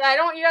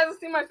don't want you guys to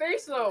see my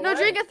face though. No, What?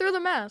 drink it through the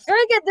mask.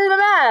 Drink it through the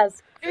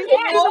mask. Drink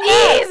it through the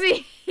mask.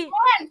 Easy!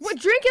 What? Well,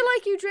 drink it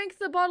like you drink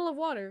the bottle of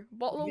water.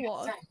 Bottle of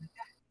water.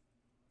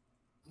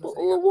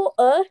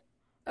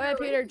 Alright,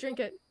 Peter, drink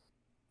it.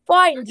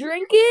 Fine,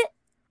 drink it.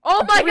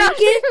 Oh my Drink gosh!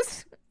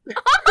 it.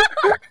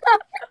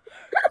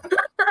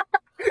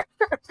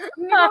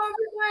 No,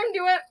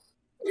 do it.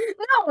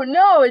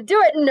 No,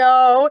 do it.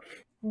 No.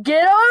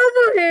 Get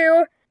over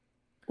here.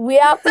 We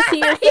have to see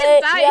your He's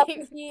face. We have dying.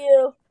 to see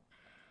you.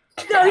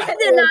 No, you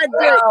did not do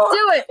it.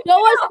 Do it.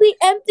 Show us the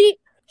empty.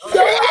 Show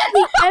us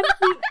the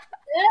empty.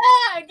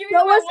 Yeah, give me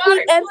Show my us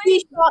water, the empty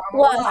please. shot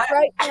glass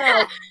right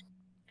now.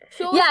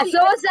 Yeah,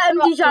 show us the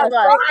empty shot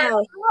glass. right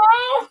now.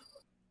 Hello?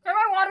 Have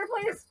my water,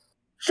 please.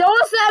 Show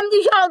us the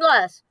empty shot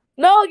glass.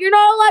 No, you're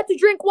not allowed to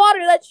drink water.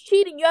 That's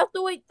cheating. You have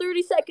to wait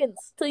 30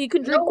 seconds till you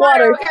can drink No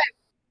water.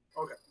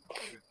 Okay.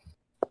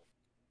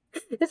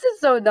 This is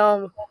so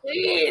dumb.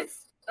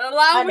 Please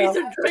allow I me know.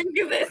 to drink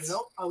this.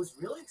 No, I was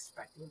really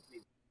expecting it to be.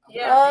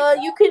 Yeah.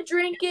 You can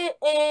drink it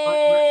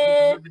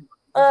and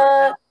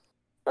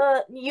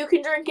you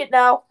can drink it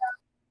now.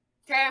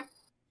 Okay.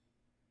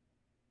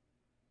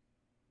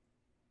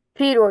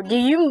 Peter, do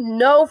you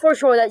know for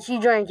sure that she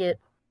drank it?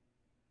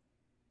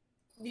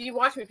 Did you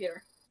watch me,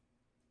 Peter?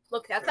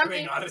 Look, that's I empty.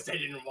 mean, honestly, I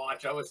didn't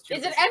watch. I was too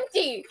Is it busy.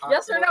 empty?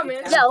 Yes or no,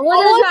 man? Yeah, I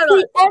look at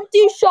want the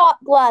empty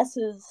shot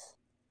glasses.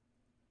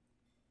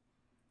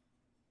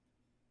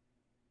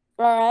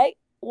 Alright,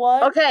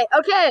 one. Okay.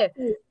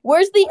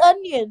 Where's the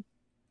onion?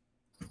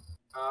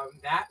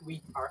 That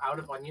we are out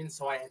of onions,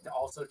 so I had to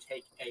also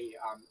take a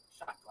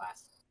shot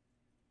glass.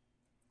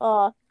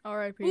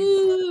 R.I.P.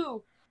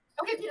 Ooh.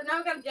 Okay, Peter, now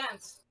we gotta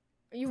dance.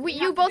 You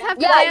both have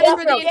to Yeah, dance yeah,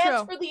 for no. the Dance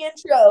intro. for the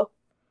intro.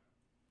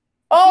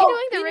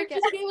 Oh, doing the Peter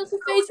recap? just gave us a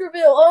face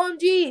reveal.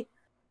 OMG.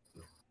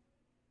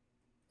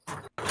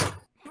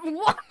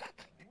 What?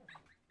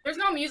 There's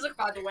no music,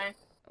 by the way.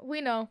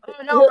 We know.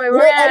 No, we're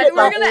We'll edit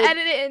We're that gonna in.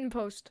 edit it in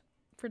post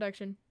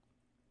production.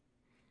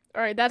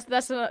 All right,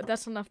 that's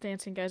enough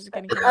dancing, guys. It's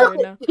getting hard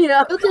right now. You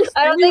know, Lucas,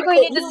 I don't think we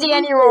need to see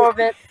any more of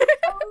it.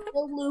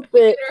 We'll loop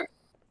it. Peter.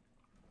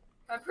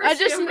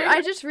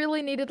 I just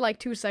really needed like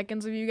 2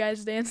 seconds of you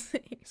guys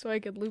dancing so I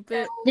could loop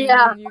it.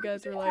 Yeah. And then you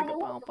guys were like, bum,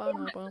 bum,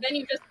 bum, bum. Then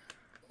you just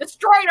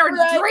destroyed our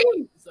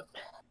dreams.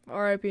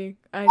 R.I.P.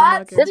 I'm not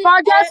That's good. This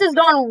podcast has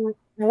gone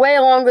way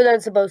longer than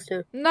it's supposed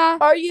to. Nah,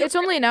 Are you? it's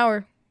only an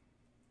hour.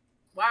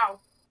 Wow.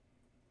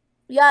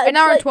 Yeah, An it's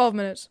hour and like, 12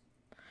 minutes.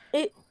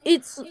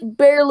 It's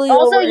barely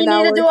Also, over you an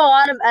need to hour. do a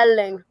lot of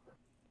editing.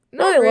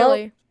 Not Oh, well.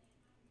 really.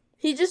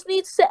 He just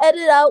needs to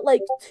edit out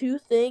like 2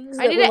 things.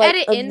 I need that to were, like,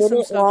 edit a in some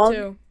minute stuff long.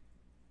 too.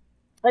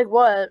 Like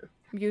what?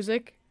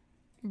 Music.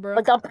 Bro.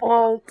 Like a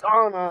punk.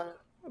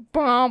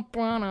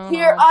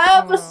 Here, I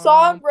have a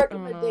song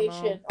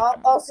recommendation.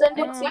 I'll send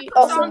it to you.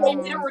 I'll send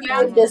it to you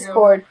in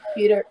Discord,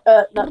 Peter.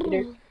 Not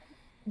Peter.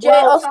 Jay,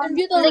 Well, I'll send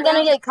you the is it gonna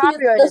link get to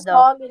copyrighted, the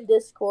song in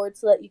Discord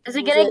so that you can Is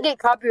it use gonna get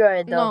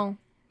copyrighted though? No,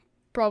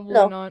 probably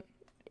No. not.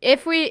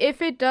 If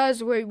it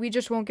does, we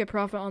just won't get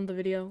profit on the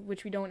video,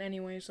 which we don't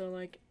anyway. So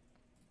like,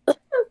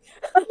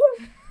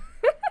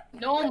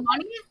 No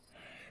money?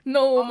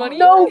 no money.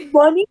 No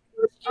money.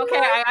 Okay,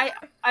 I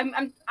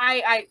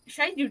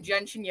should I do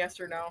Genshin, yes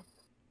or no?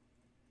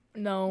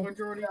 No.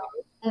 Majority.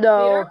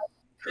 No.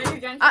 Should I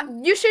do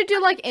Genshin? You should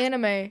do like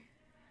anime.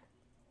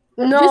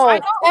 No. I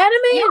don't, Anime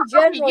you in don't,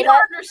 general. you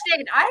don't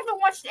understand. I haven't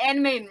watched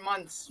anime in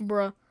months.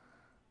 Bruh.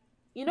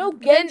 You know,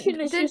 Then- Genshin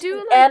is then just do,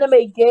 an like-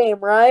 anime game,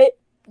 right?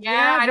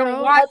 Yeah, I don't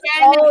bro. watch That's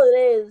anime. all it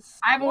is.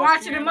 I haven't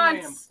watched it in I'm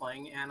months.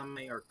 playing anime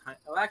or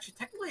well, actually,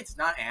 technically, it's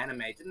not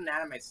anime. It's an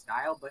anime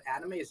style, but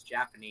anime is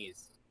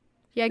Japanese.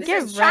 Yeah, This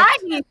get is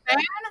wrecked. Chinese,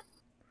 man.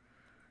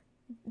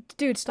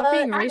 Dude, stop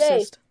being Jay.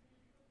 racist.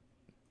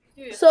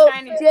 Dude, it's So,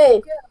 Chinese.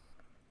 Jay,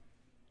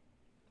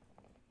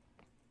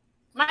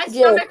 My Jay.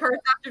 stomach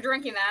hurts after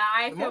drinking that.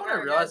 I The feel moment I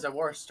very realized good. I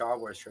wore a Star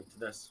Wars shirt to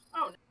this.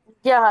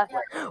 Yeah.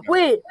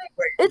 Wait.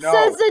 It no.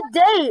 says the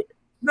date.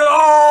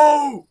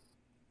 No!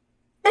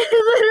 It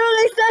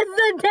literally says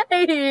the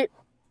date.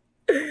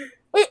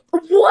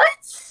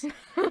 what?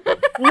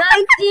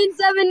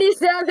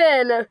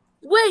 1977.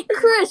 Wait,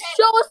 Chris,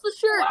 show us the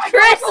shirt.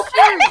 Chris!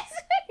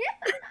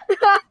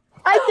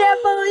 I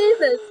can't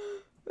believe it.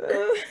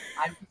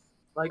 I'm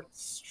like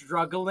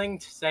struggling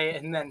to say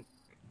it, and then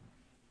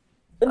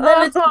And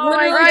then it's Oh my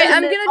literally Alright,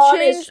 I'm written gonna on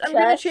his change. I'm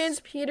gonna chest.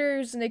 change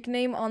Peter's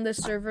nickname on this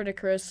server to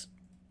Chris.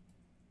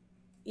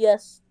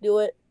 Yes, do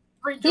it.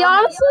 He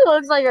honestly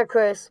looks like a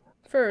Chris.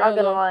 For Not real,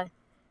 gonna though. lie.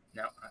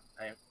 no,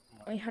 I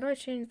Wait, how do I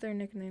change their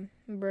nickname?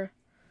 Bruh.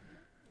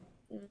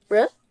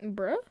 Bruh?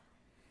 Bruh?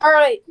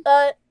 Alright,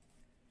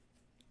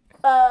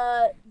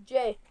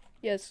 Jay.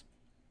 Yes.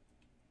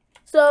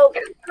 So,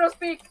 Don't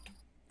speak.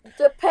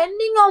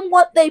 depending on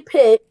what they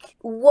pick,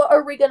 what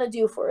are we gonna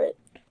do for it?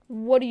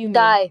 What do you mean?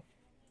 Die.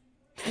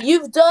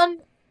 You've done,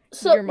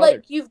 so, Your mother.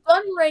 like, you've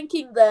done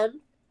ranking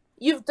them.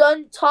 You've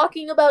done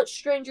talking about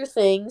Stranger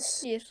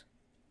Things. Yes.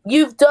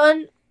 You've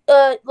done,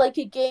 like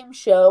a game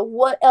show.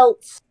 What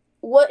else?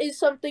 What is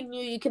something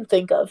new you can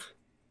think of?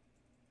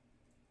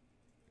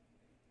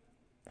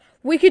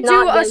 We could do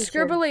Not a Genshin.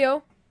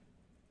 Scribblio.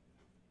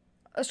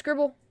 A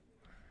scribble.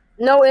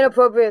 No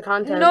inappropriate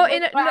content. No,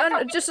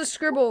 just a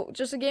scribble.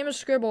 Just a game of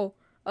scribble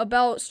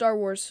about Star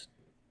Wars.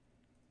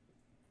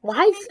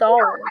 Why Star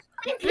Wars?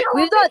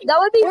 We thought that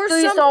would be Or 3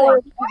 Star something.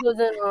 Wars episodes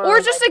in, Or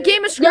just a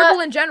game of scribble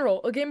in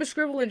general. A game of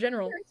scribble in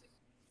general.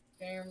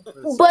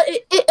 But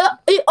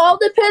it all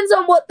depends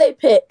on what they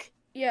pick.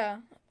 Yeah.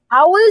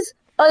 How is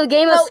a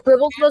game of No,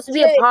 Scribble supposed to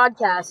be Jay. a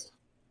podcast?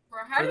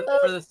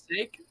 for the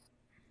sake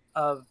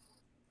of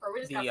Or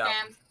we just the got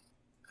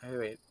scammed.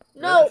 wait,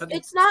 No, for the-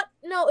 it's not.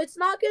 No, it's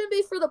not going to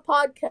be for the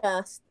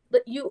podcast.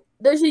 But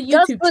there's a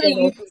Just YouTube for the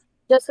channel. YouTube.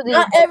 Just for the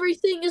Not YouTube.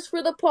 everything is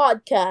for the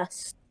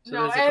podcast. So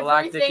No, there's a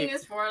galactic. everything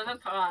is for the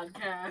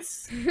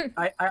podcast.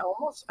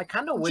 I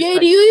kind of wish. Jay,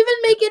 do you even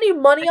make any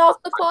money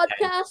off the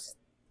podcast?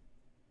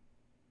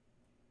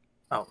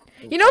 Oh,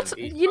 You know,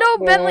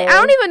 Bentley, I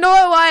don't even know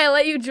why I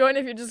let you join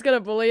if you're just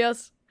gonna bully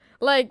us.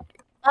 Like,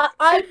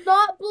 I'm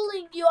not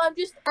bullying you. I'm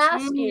just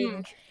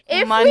asking.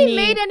 if Money. we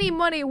made any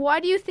money, why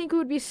do you think we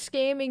would be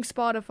scamming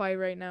Spotify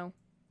right now?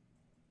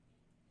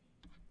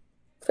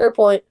 Fair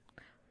point.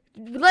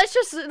 Let's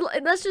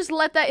just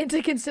let that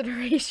into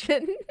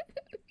consideration.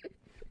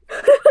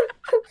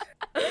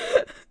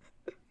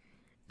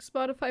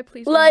 Spotify,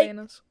 please don't ban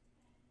us.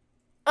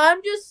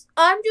 I'm just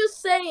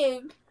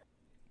saying.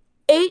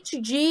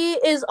 HG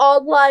is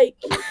on like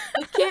you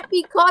can't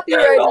be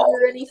copyrighted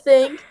or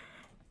anything.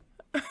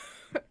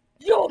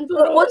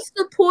 But what's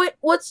the point?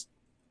 What's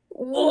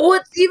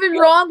even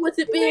wrong with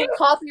it being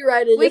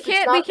copyrighted? We if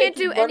it's not can't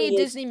do making any money,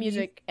 Disney HG?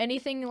 music,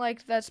 anything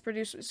like that's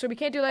produced. So we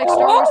can't do like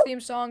Star Wars theme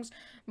songs,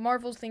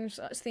 Marvel's theme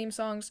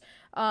songs.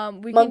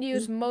 We can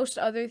use most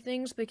other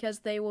things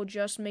because they will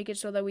just make it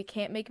so that we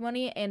can't make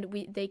money, and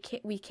we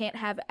can't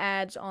have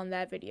ads on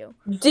that video.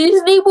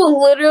 Disney will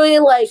literally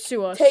like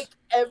Sue us. take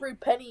every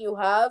penny you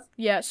have.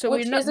 Yeah, so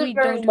which isn't we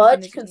very don't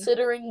much do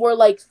considering we're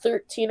like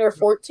 13 or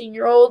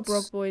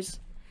 14-year-olds.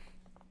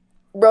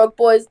 Broke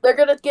boys. They're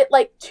gonna get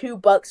like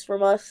 $2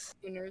 from us.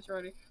 Dinner's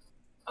ready.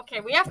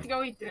 Okay, we have to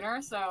go eat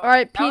dinner, so...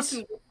 Alright, peace.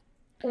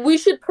 We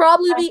should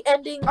probably be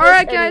ending this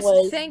Alright, guys,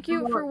 anyways. thank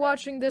you for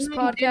watching this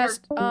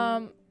podcast.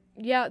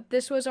 Yeah,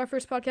 this was our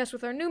first podcast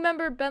with our new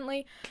member,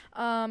 Bentley.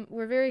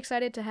 We're very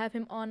excited to have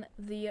him on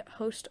the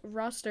host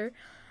roster.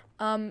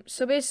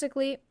 So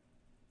basically,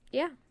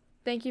 yeah,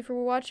 thank you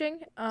for watching.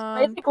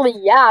 Basically,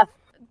 yeah.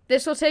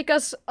 This will take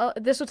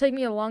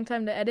me a long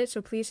time to edit,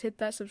 so please hit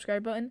that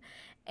subscribe button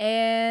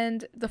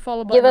and the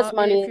follow button. Give us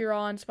money if you're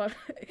on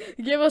Spotify.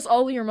 Give us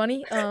all your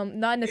money.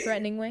 Not in a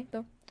threatening way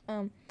though. I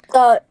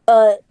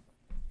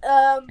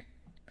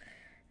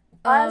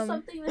have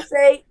something to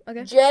say.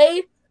 Okay.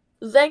 Jay,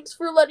 thanks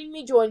for letting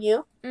me join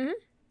you. Mhm.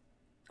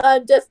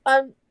 I'm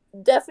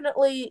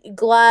definitely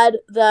glad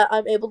that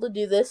I'm able to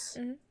do this.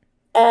 Mhm.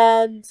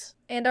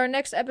 And our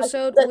next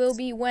episode will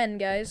be when,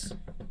 guys?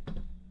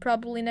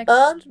 Probably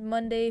next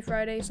Monday,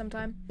 Friday,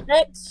 sometime.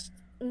 Next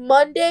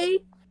Monday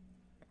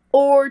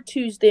or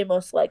Tuesday,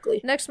 most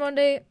likely. Next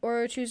Monday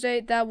or Tuesday.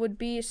 That would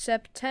be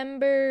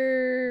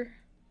September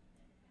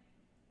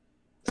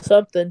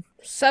something.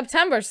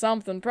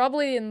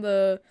 Probably in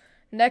the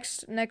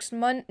next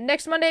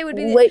Monday would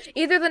be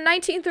either the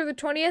 19th or the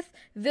 20th.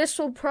 This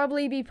will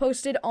probably be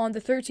posted on the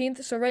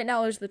 13th. So right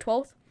now is the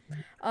 12th.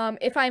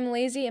 If I'm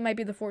lazy, it might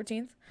be the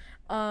 14th.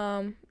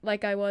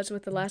 Like I was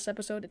with the last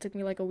episode. It took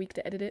me like a week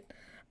to edit it.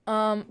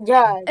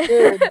 Yeah,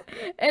 dude.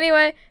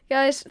 Anyway,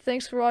 guys,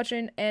 thanks for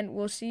watching, and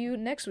we'll see you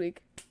next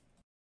week.